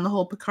 touching on the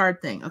whole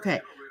Picard thing.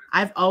 Okay,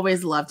 I've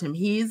always loved him.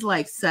 He's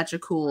like such a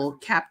cool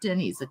captain.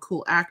 He's a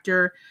cool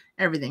actor,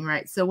 everything,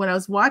 right? So when I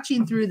was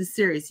watching through the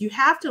series, you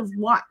have to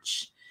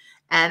watch,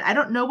 and I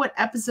don't know what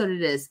episode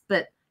it is,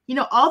 but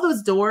all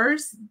those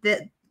doors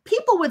that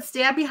people would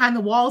stand behind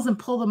the walls and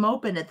pull them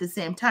open at the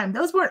same time.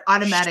 Those weren't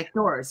automatic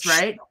doors,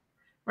 right?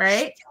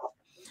 Right?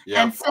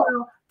 Yeah. And so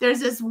there's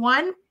this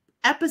one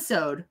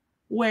episode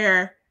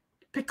where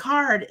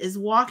Picard is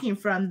walking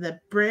from the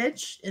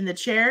bridge in the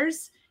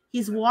chairs.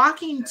 He's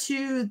walking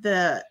to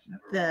the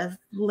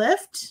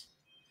lift,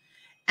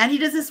 and he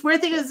does this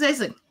weird thing with his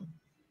face,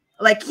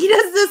 like he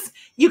does this.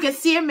 You can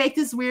see him make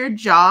this weird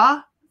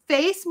jaw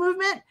face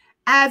movement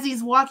as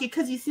he's walking,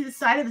 because you see the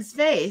side of his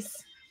face,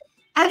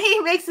 and he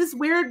makes this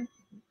weird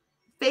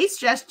face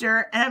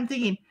gesture. And I'm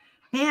thinking,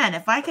 man,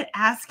 if I could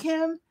ask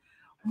him,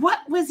 what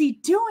was he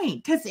doing?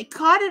 Because it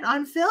caught it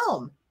on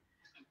film,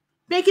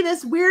 making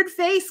this weird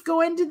face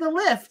go into the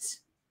lift.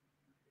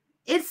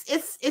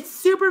 It's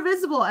super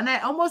visible, and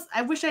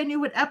I wish I knew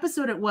what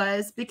episode it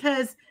was,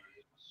 because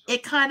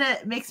it kind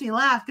of makes me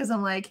laugh, because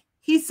I'm like,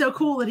 he's so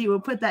cool that he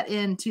would put that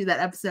into that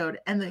episode,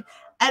 and the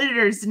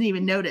editors didn't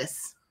even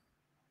notice.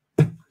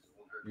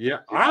 Yeah.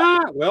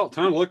 Well,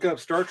 time to look up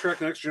Star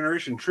Trek Next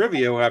Generation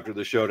trivia after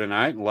the show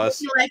tonight,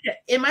 unless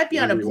it might be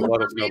on a blooper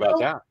let us know reel. About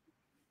that.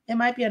 It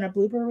might be on a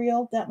blooper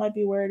reel. That might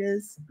be where it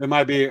is. It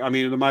might be. I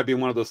mean, it might be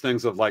one of those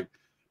things of like,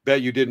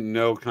 bet you didn't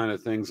know kind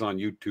of things on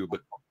YouTube.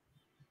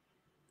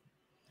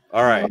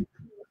 All right.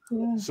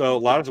 Yeah. So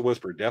Loud as a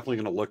Whisper, definitely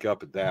going to look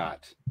up at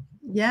that.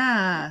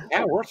 Yeah.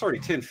 Yeah, it's already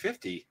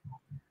 10:50.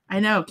 I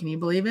know. Can you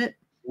believe it?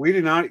 We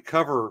did not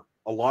cover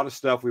a lot of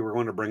stuff we were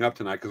going to bring up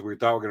tonight because we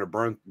thought we were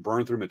going to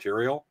burn through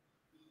material.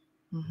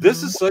 Mm-hmm.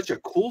 This is such a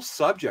cool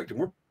subject, and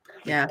we're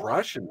barely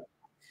brushing it.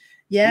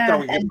 Yeah. We thought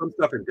we'd get some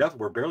stuff in depth.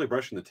 We're barely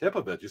brushing the tip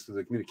of it, just to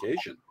the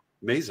communication.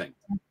 Amazing.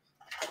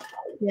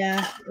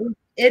 Yeah.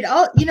 It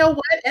all, you know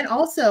what? And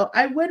also,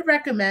 I would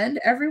recommend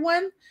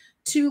everyone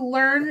to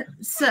learn.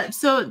 So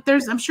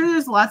I'm sure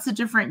there's lots of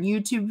different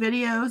YouTube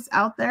videos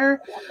out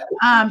there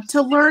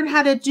to learn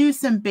how to do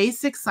some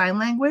basic sign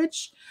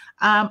language.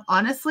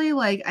 Honestly,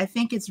 like, I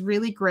think it's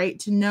really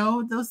great to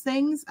know those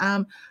things.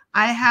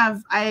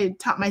 I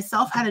taught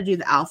myself how to do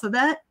the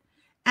alphabet,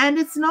 and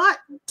it's not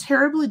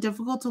terribly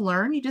difficult to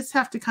learn. You just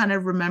have to kind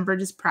of remember,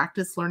 just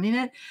practice learning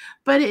it.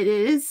 But it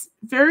is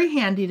very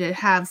handy to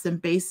have some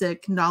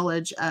basic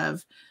knowledge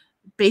of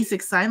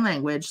basic sign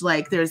language.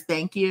 Like there's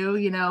thank you,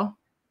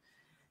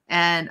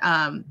 and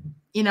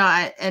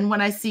and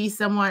when I see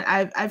someone,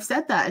 I've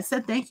said that. I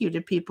said thank you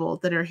to people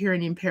that are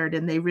hearing impaired,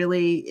 and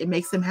it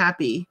makes them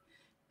happy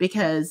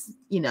because,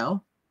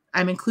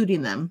 I'm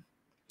including them.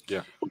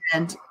 Yeah.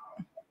 And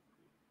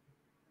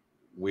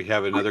we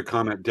have another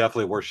comment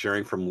definitely worth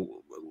sharing from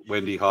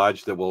Wendy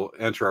Hodge that will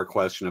answer our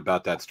question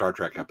about that Star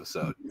Trek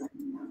episode.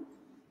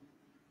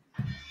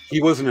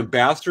 He was an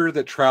ambassador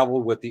that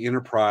traveled with the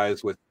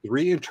Enterprise with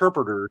 3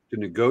 interpreters to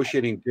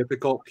negotiating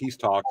difficult peace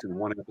talks in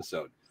one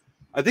episode.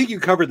 I think you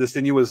covered this,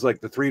 and you was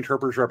like the 3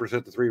 interpreters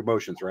represent the 3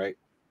 emotions, right?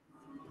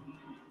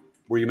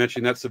 Were you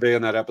mentioning that, Savay,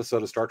 in that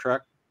episode of Star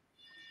Trek?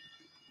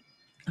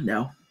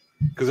 No.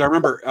 Because I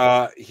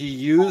remember he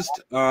used,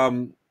 let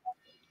me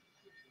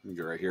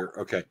get right here.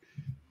 Okay.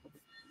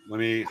 Let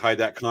me hide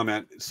that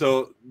comment.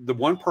 So the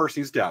one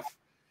person, he's deaf.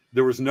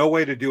 There was no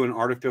way to do an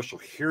artificial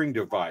hearing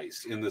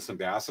device in this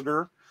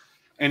ambassador.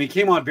 And he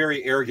came on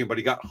very arrogant, but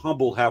he got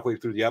humbled halfway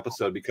through the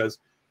episode because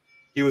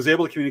he was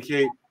able to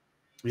communicate.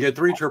 He had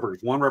 3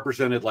 interpreters. One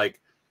represented like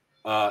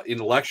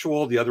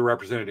intellectual, the other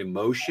represented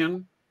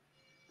emotion,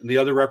 and the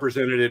other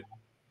represented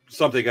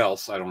something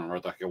else. I don't remember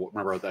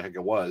what the heck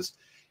it was.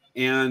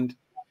 And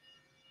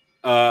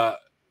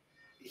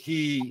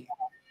he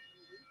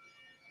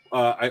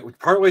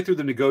partway through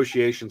the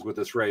negotiations with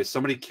this race,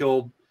 somebody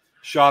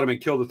shot him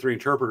and killed the 3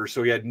 interpreters.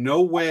 So he had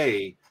no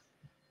way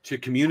to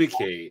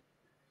communicate.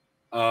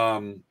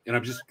 And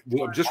I'm just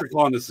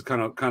recalling this is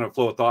kind of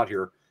flow of thought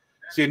here.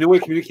 So he had no way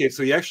to communicate.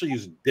 So he actually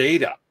used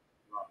data,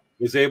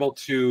 was able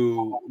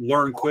to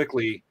learn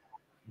quickly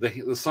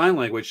the sign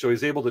language. So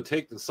he's able to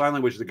take the sign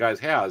language the guy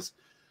has,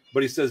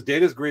 but he says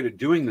data is great at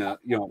doing that,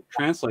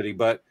 translating,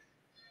 but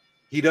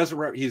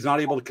he's not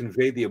able to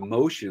convey the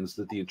emotions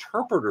that the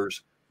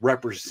interpreters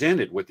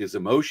represented with his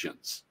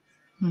emotions.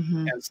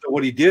 Mm-hmm. And so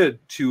what he did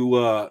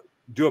to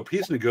do a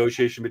peace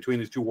negotiation between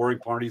these 2 warring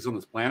parties on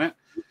this planet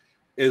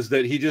is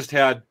that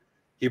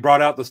he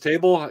brought out this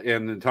table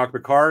and then talked to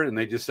Picard, and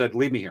they just said,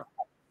 leave me here.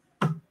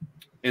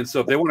 And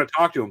so if they want to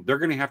talk to him, they're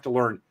going to have to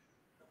learn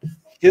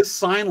his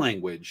sign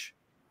language,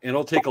 and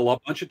it'll take a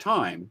bunch of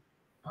time.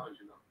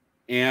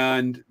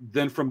 And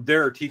then from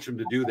there, teach them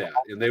to do that,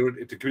 and they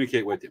would to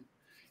communicate with him,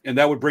 and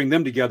that would bring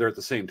them together at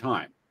the same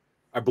time.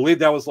 I believe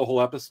that was the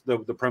whole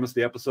episode, the premise of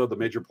the episode, the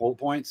major bullet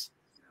points.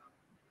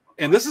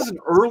 And this is an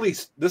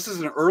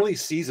early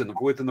season.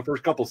 Within the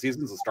first couple of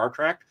seasons of Star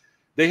Trek,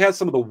 they had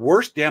some of the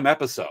worst damn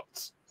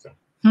episodes,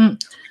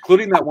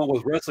 including that one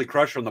with Wesley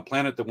Crusher on the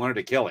planet that wanted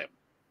to kill him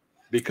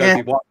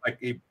because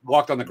he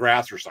walked on the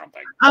grass or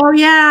something. Oh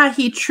yeah,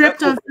 he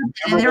tripped on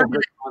something.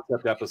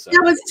 Concept episode.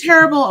 That was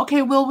terrible.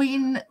 Okay, Will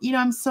Wheaton,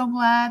 I'm so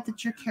glad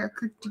that your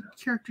character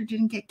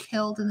didn't get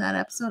killed in that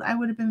episode. I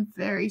would have been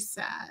very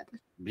sad.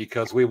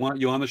 Because we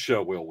want you on the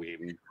show, Will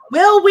Wheaton.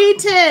 Will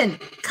Wheaton,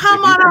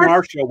 come on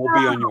our show. We'll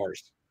be on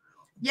yours.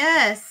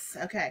 Yes.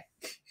 Okay.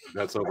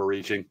 That's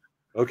overreaching.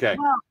 Okay.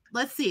 Well,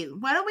 let's see.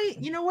 Why don't we?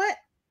 You know what?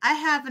 I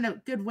have a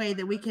good way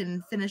that we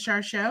can finish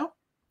our show.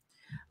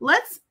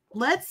 Let's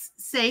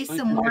say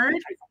some words.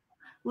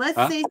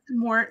 Let's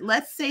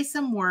say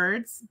some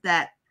words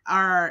that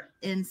are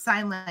in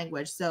sign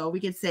language. So we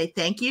could say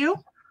thank you.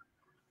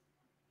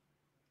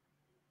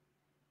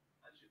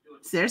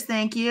 So there's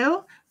thank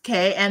you.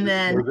 Okay, and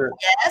then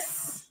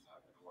yes.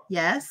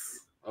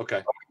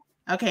 Okay.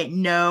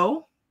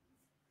 No.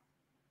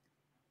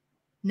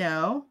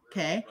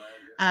 Okay.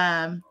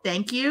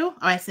 Thank you. Oh,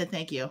 I said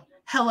thank you.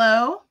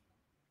 Hello.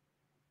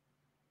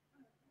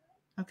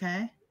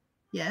 Okay.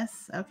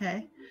 Yes.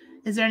 Okay.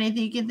 Is there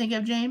anything you can think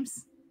of,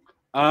 James?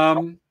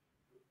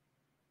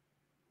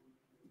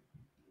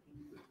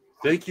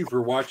 Thank you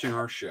for watching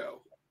our show.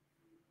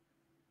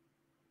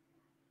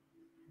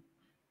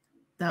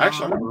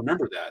 Actually, I don't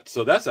remember that.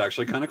 So that's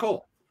actually kind of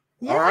cool.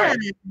 Yeah. All right.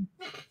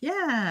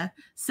 Yeah.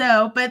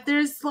 So, but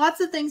there's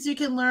lots of things you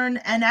can learn.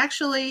 And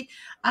actually,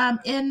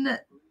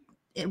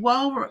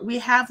 while we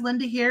have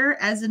Linda here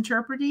as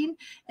interpreting,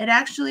 it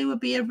actually would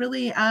be a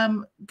really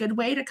good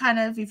way to kind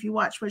of, if you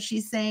watch what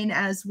she's saying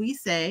as we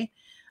say,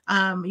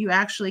 you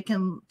actually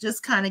can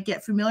just kind of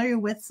get familiar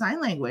with sign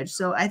language.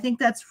 So I think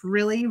that's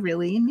really,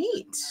 really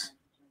neat.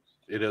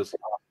 It is.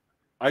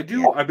 I've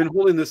been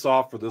holding this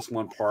off for this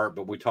one part,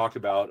 but we talked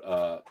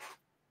about,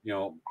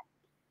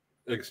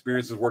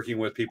 experiences working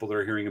with people that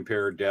are hearing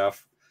impaired,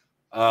 deaf.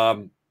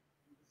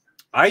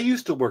 I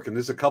used to work, and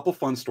there's a couple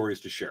fun stories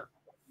to share.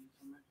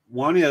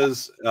 One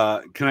is,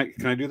 can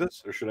I do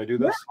this, or should I do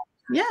this?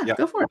 Yeah,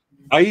 go for it.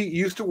 I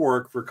used to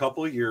work for a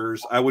couple of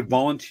years. I would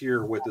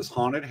volunteer with this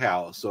haunted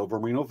house over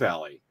Reno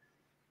Valley,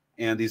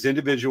 and these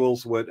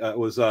individuals would it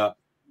was a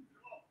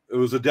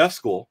deaf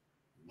school,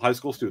 high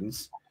school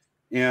students,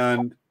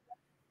 and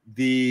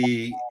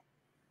the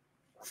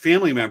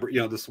family member,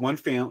 this one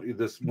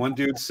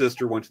dude's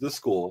sister went to the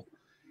school,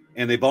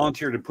 and they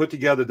volunteered to put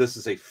together this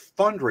as a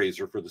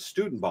fundraiser for the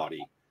student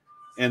body.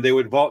 And they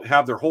would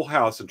have their whole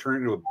house and turn it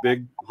into a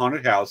big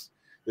haunted house.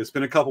 It's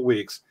been a couple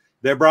weeks.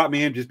 They brought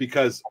me in just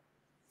because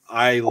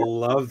I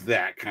love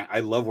that I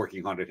love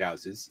working haunted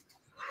houses.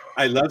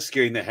 I love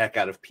scaring the heck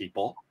out of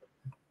people.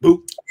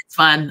 Boop. It's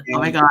fun. Oh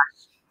my gosh.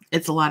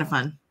 It's a lot of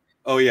fun.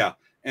 Oh yeah.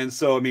 And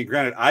so, I mean,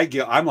 granted, I'm in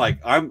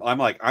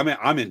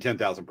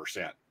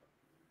 10,000%.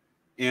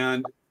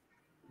 And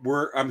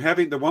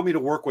they want me to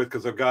work with,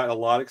 because I've got a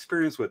lot of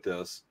experience with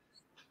this,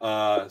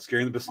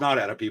 scaring the snot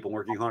out of people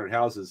working haunted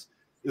houses,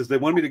 is they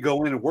want me to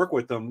go in and work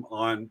with them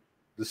on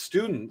the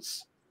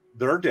students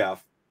that are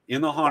deaf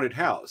in the haunted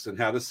house and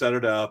how to set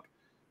it up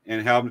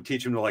and how to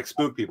teach them to like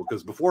spook people.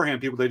 Because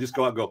beforehand, people, they just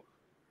go out and go,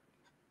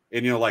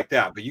 and like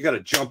that, but you got to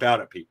jump out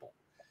at people.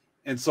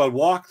 And so I'd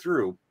walk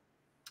through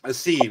a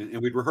scene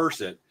and we'd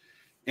rehearse it,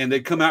 and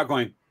they'd come out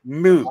going,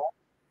 moo.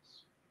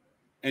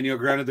 And,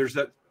 granted, there's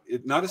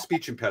not a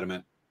speech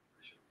impediment,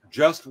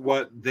 just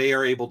what they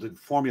are able to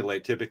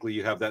formulate. Typically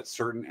you have that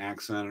certain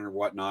accent or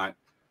whatnot,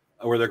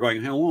 where they're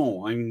going,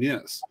 hello, I'm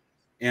this.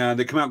 And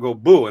they come out and go,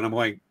 boo. And I'm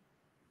like,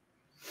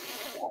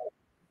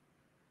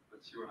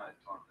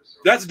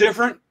 that's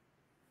different.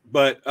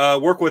 But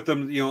work with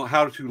them,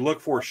 how to look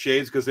for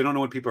shades, because they don't know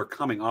when people are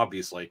coming,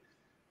 obviously.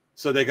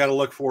 So they got to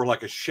look for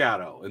like a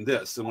shadow and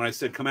this. And when I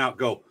said come out,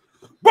 go,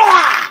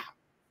 bah!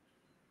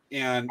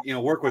 And,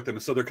 work with them.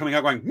 So they're coming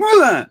out going,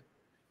 bah!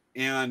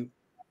 And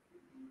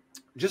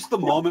just the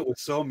moment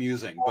was so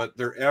amusing. But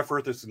their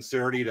effort, their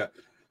sincerity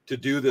to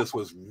do this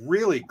was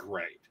really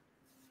great.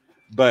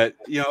 But,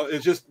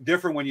 it's just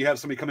different when you have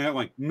somebody coming out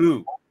going,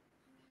 moo.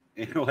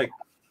 And you're like,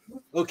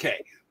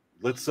 okay,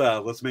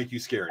 let's make you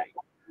scary.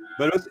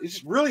 But it's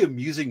just really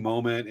amusing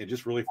moment and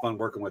just really fun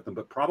working with them.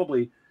 But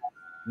probably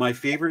my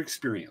favorite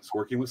experience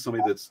working with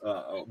somebody that's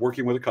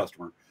working with a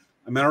customer.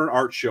 I met her at an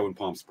art show in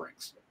Palm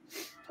Springs.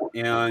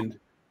 And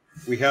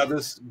we had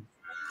this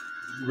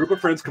group of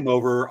friends come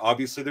over.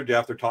 Obviously, they're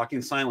deaf. They're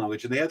talking sign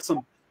language. And they had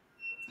some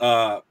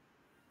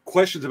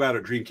questions about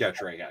a dream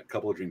catcher I had, a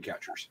couple of dream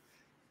catchers.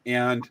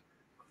 And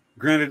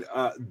granted,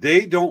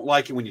 they don't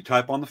like it when you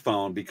type on the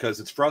phone because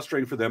it's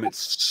frustrating for them. It's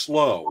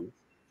slow.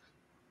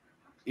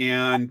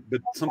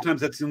 But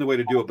sometimes that's the only way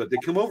to do it. But they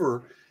come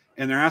over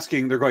and they're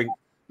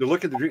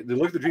look at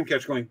the dream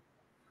catcher going,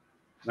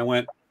 and I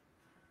went,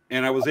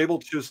 and I was able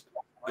to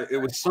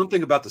it was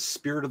something about the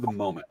spirit of the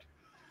moment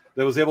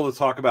that was able to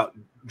talk about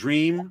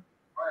dream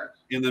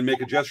and then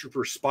make a gesture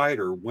for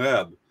spider,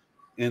 web,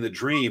 and the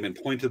dream and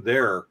point to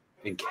there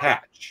and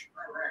catch.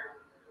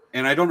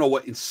 And I don't know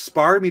what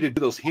inspired me to do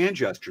those hand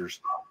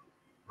gestures,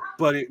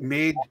 but it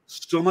made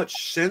so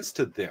much sense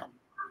to them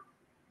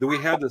that we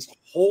had this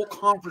whole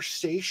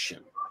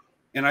conversation.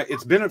 And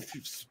it's been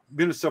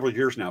several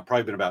years now,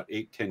 probably been about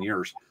 8-10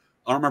 years.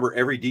 I don't remember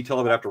every detail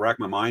of it. I have to rack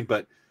my mind,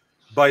 but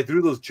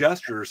through those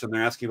gestures, and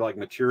they're asking about like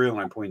material,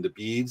 and I'm pointing to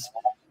beads,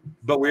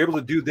 but we're able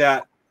to do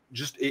that.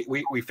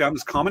 We found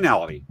this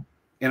commonality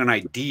and an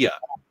idea,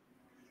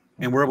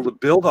 and we're able to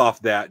build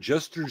off that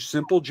just through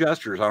simple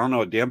gestures. I don't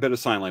know a damn bit of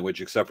sign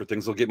language except for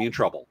things that'll get me in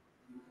trouble.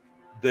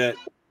 That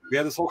we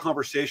had this whole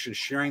conversation,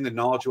 sharing the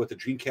knowledge of what the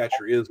dream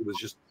catcher is. It was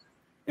just,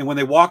 and when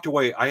they walked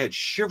away, I had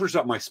shivers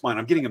up my spine.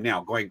 I'm getting them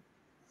now, going,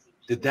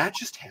 did that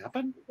just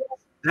happen?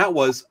 That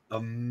was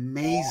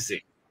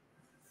amazing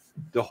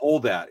to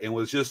hold that. And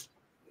was just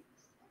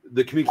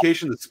the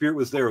communication, the spirit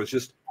was there. It was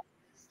just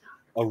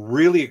a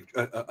really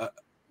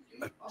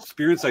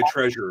experience I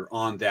treasure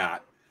on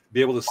that.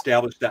 Be able to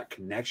establish that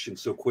connection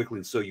so quickly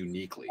and so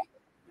uniquely.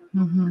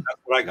 Mm-hmm.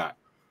 That's what I got.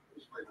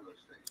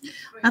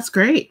 That's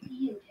great.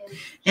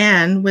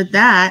 And with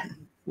that,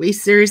 we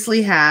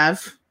seriously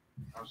have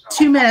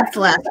 2 minutes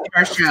left of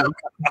our show.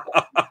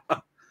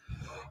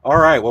 All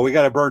right. Well, we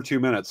got to burn 2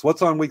 minutes.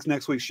 What's on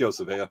next week's show,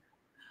 Savia?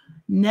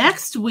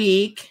 Next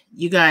week,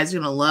 you guys are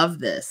going to love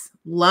this.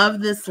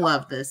 Love this,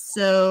 love this.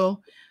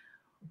 So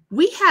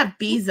we have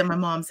bees at my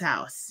mom's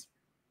house.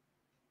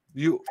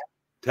 You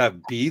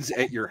have bees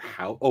at your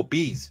house? Oh,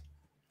 bees.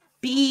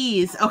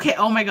 Bees. Okay.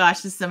 Oh my gosh.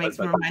 This still makes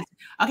me remind.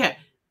 Okay.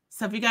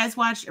 So if you guys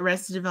watch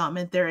Arrested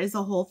Development, there is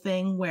a whole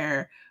thing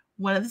where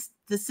one of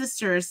the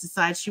sisters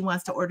decides she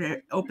wants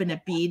to open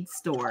a bead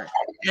store.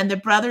 And the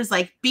brother's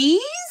like,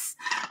 bees?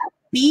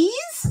 Bees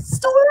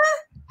store?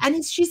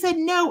 And she said,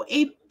 no,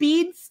 a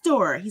bead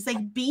store. He's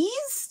like, bees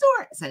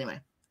store? So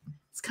anyway,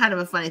 it's kind of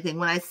a funny thing.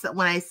 When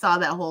I saw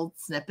that whole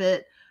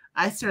snippet,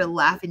 I started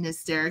laughing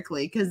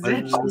hysterically because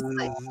she's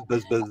like,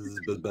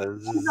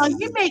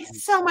 you make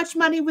so much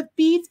money with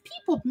beads.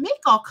 People make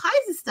all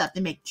kinds of stuff. They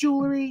make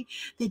jewelry.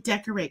 They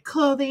decorate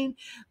clothing.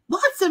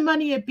 Lots of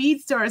money at bead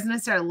stores. And I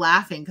started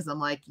laughing because I'm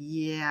like,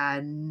 yeah,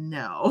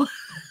 no.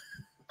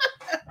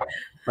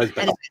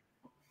 Anyway,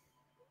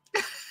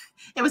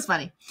 it was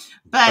funny.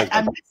 But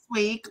next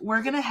week,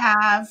 we're going to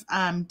have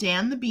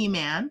Dan the Bee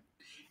Man.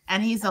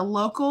 And he's a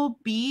local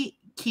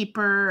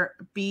beekeeper,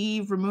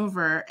 bee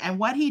remover. And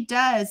what he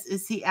does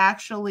is he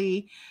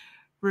actually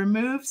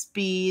removes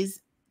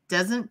bees,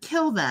 doesn't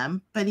kill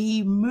them, but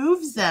he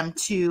moves them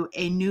to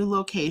a new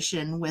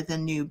location with a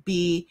new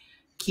bee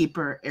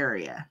keeper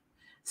area.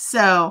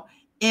 So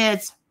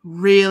it's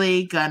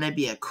really gonna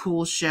be a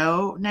cool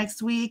show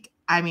next week.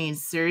 I mean,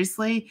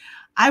 seriously,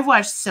 I've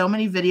watched so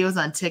many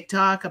videos on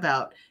TikTok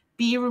about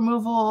bee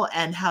removal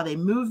and how they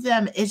move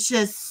them. It's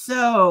just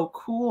so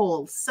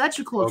cool. Such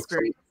a cool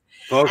experience.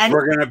 Folks, And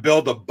we're going to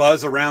build a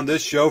buzz around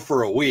this show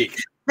for a week.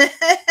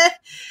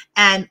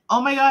 and oh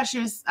my gosh,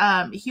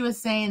 he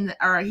was saying,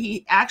 or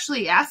he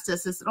actually asked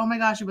us, he said, oh my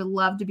gosh, I would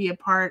love to be a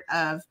part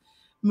of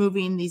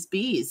moving these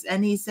bees.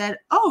 And he said,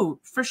 oh,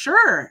 for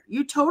sure,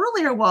 you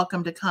totally are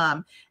welcome to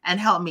come and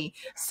help me.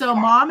 So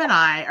Mom and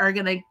I are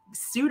going to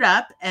suit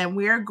up and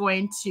we're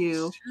going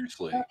to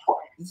Seriously.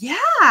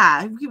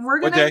 Yeah, we're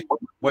going to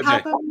What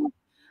help day?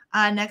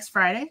 him next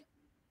Friday,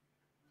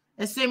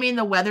 assuming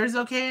the weather's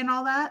okay and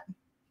all that.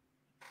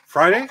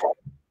 Friday?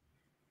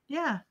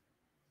 Yeah.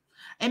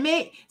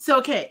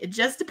 It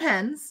just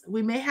depends.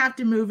 We may have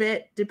to move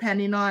it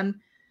depending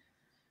on,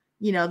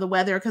 the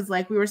weather, because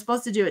like we were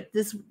supposed to do it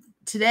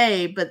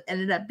today, but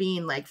ended up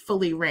being like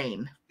fully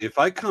rain. If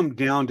I come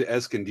down to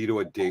Escondido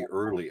a day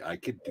early, I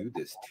could do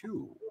this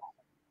too.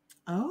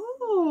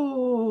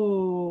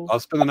 Oh. I'll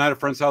spend the night at a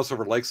friend's house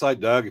over Lakeside.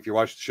 Doug, if you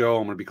watch the show,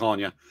 I'm going to be calling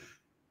you.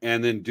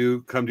 And then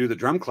come do the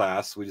drum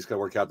class. We just got to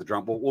work out the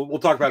drum. We'll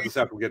talk about this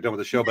after we get done with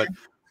the show, but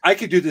I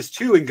could do this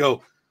too and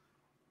go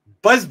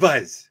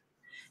buzz.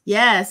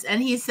 Yes.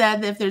 And he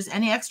said that if there's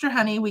any extra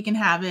honey, we can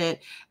have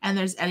it. And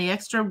there's any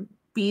extra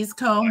bees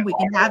comb, we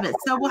can have it.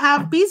 So we'll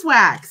have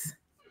beeswax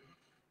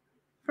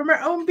from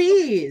our own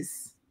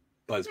bees.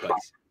 Buzz.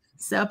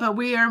 So, but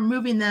we are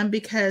moving them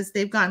because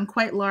they've gotten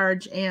quite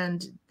large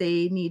and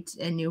they need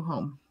a new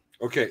home.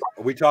 Okay.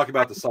 Are we talking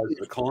about the size of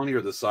the colony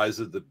or the size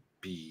of the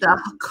bee? The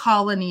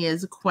colony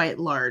is quite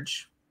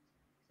large.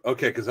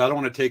 Okay, because I don't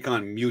want to take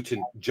on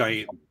mutant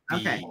giant bees.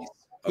 Okay.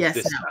 Yes.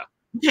 This stuff.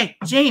 Okay,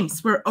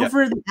 James, we're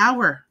over the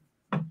hour.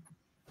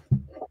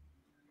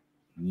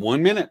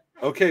 1 minute.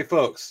 Okay,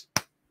 folks.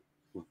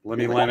 Let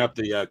me line up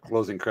the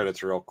closing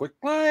credits real quick,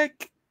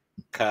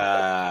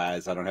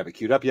 because I don't have it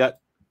queued up yet.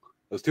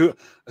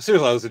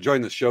 Seriously, I was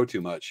enjoying the show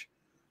too much.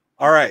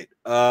 All right.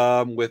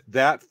 With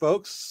that,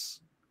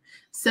 folks.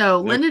 So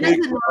Linda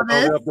doesn't know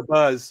this. Up the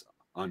buzz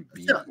on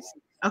bees.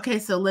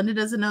 So Linda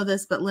doesn't know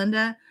this, but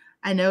Linda,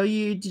 I know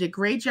you did a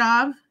great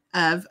job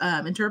of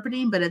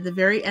interpreting, but at the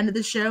very end of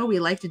the show, we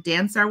like to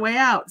dance our way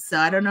out. So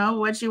I don't know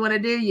what you want to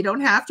do. You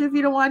don't have to if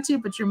you don't want to,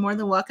 but you're more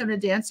than welcome to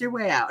dance your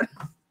way out.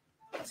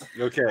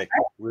 Okay.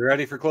 We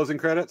ready for closing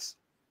credits?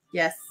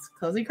 Yes.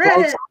 Closing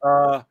credits.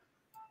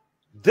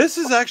 This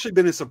has actually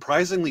been a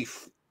surprisingly,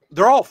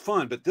 they're all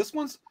fun, but this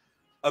one's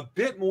a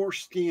bit more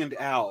stand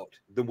out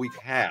than we've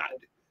had.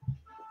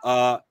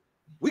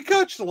 We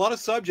coached a lot of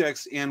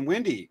subjects, and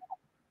Wendy,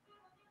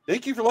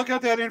 thank you for looking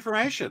at that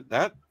information.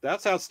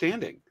 That's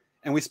outstanding.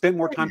 And we spent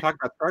more time talking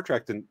about Star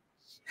Trek than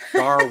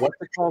what's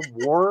it called?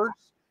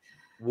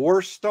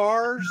 War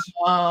Stars?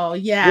 Oh,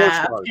 yeah. War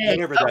Stars,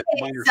 whatever that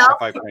minor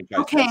sci-fi franchise.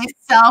 Okay,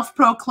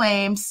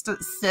 self-proclaimed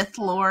Sith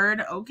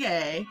Lord.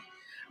 Okay.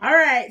 All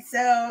right,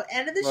 so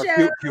end of the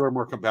show. Fewer,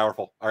 more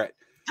powerful. All right.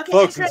 Okay,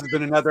 folks, this has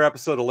been another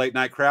episode of Late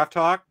Night Craft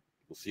Talk.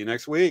 We'll see you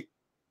next week.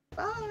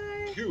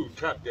 Bye. Cue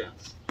tap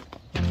dance.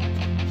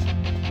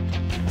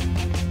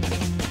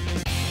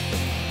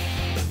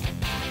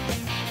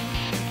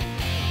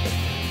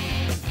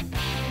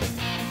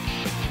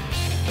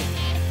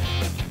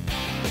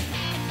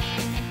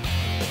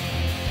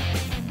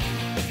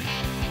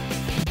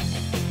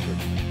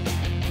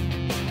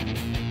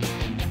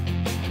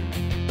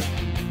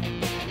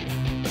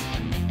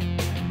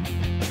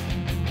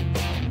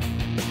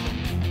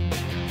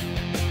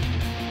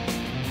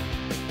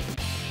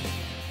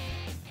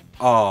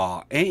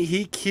 Aw, ain't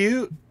he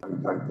cute?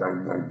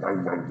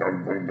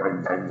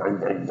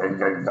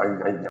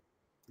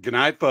 Good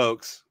night,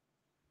 folks.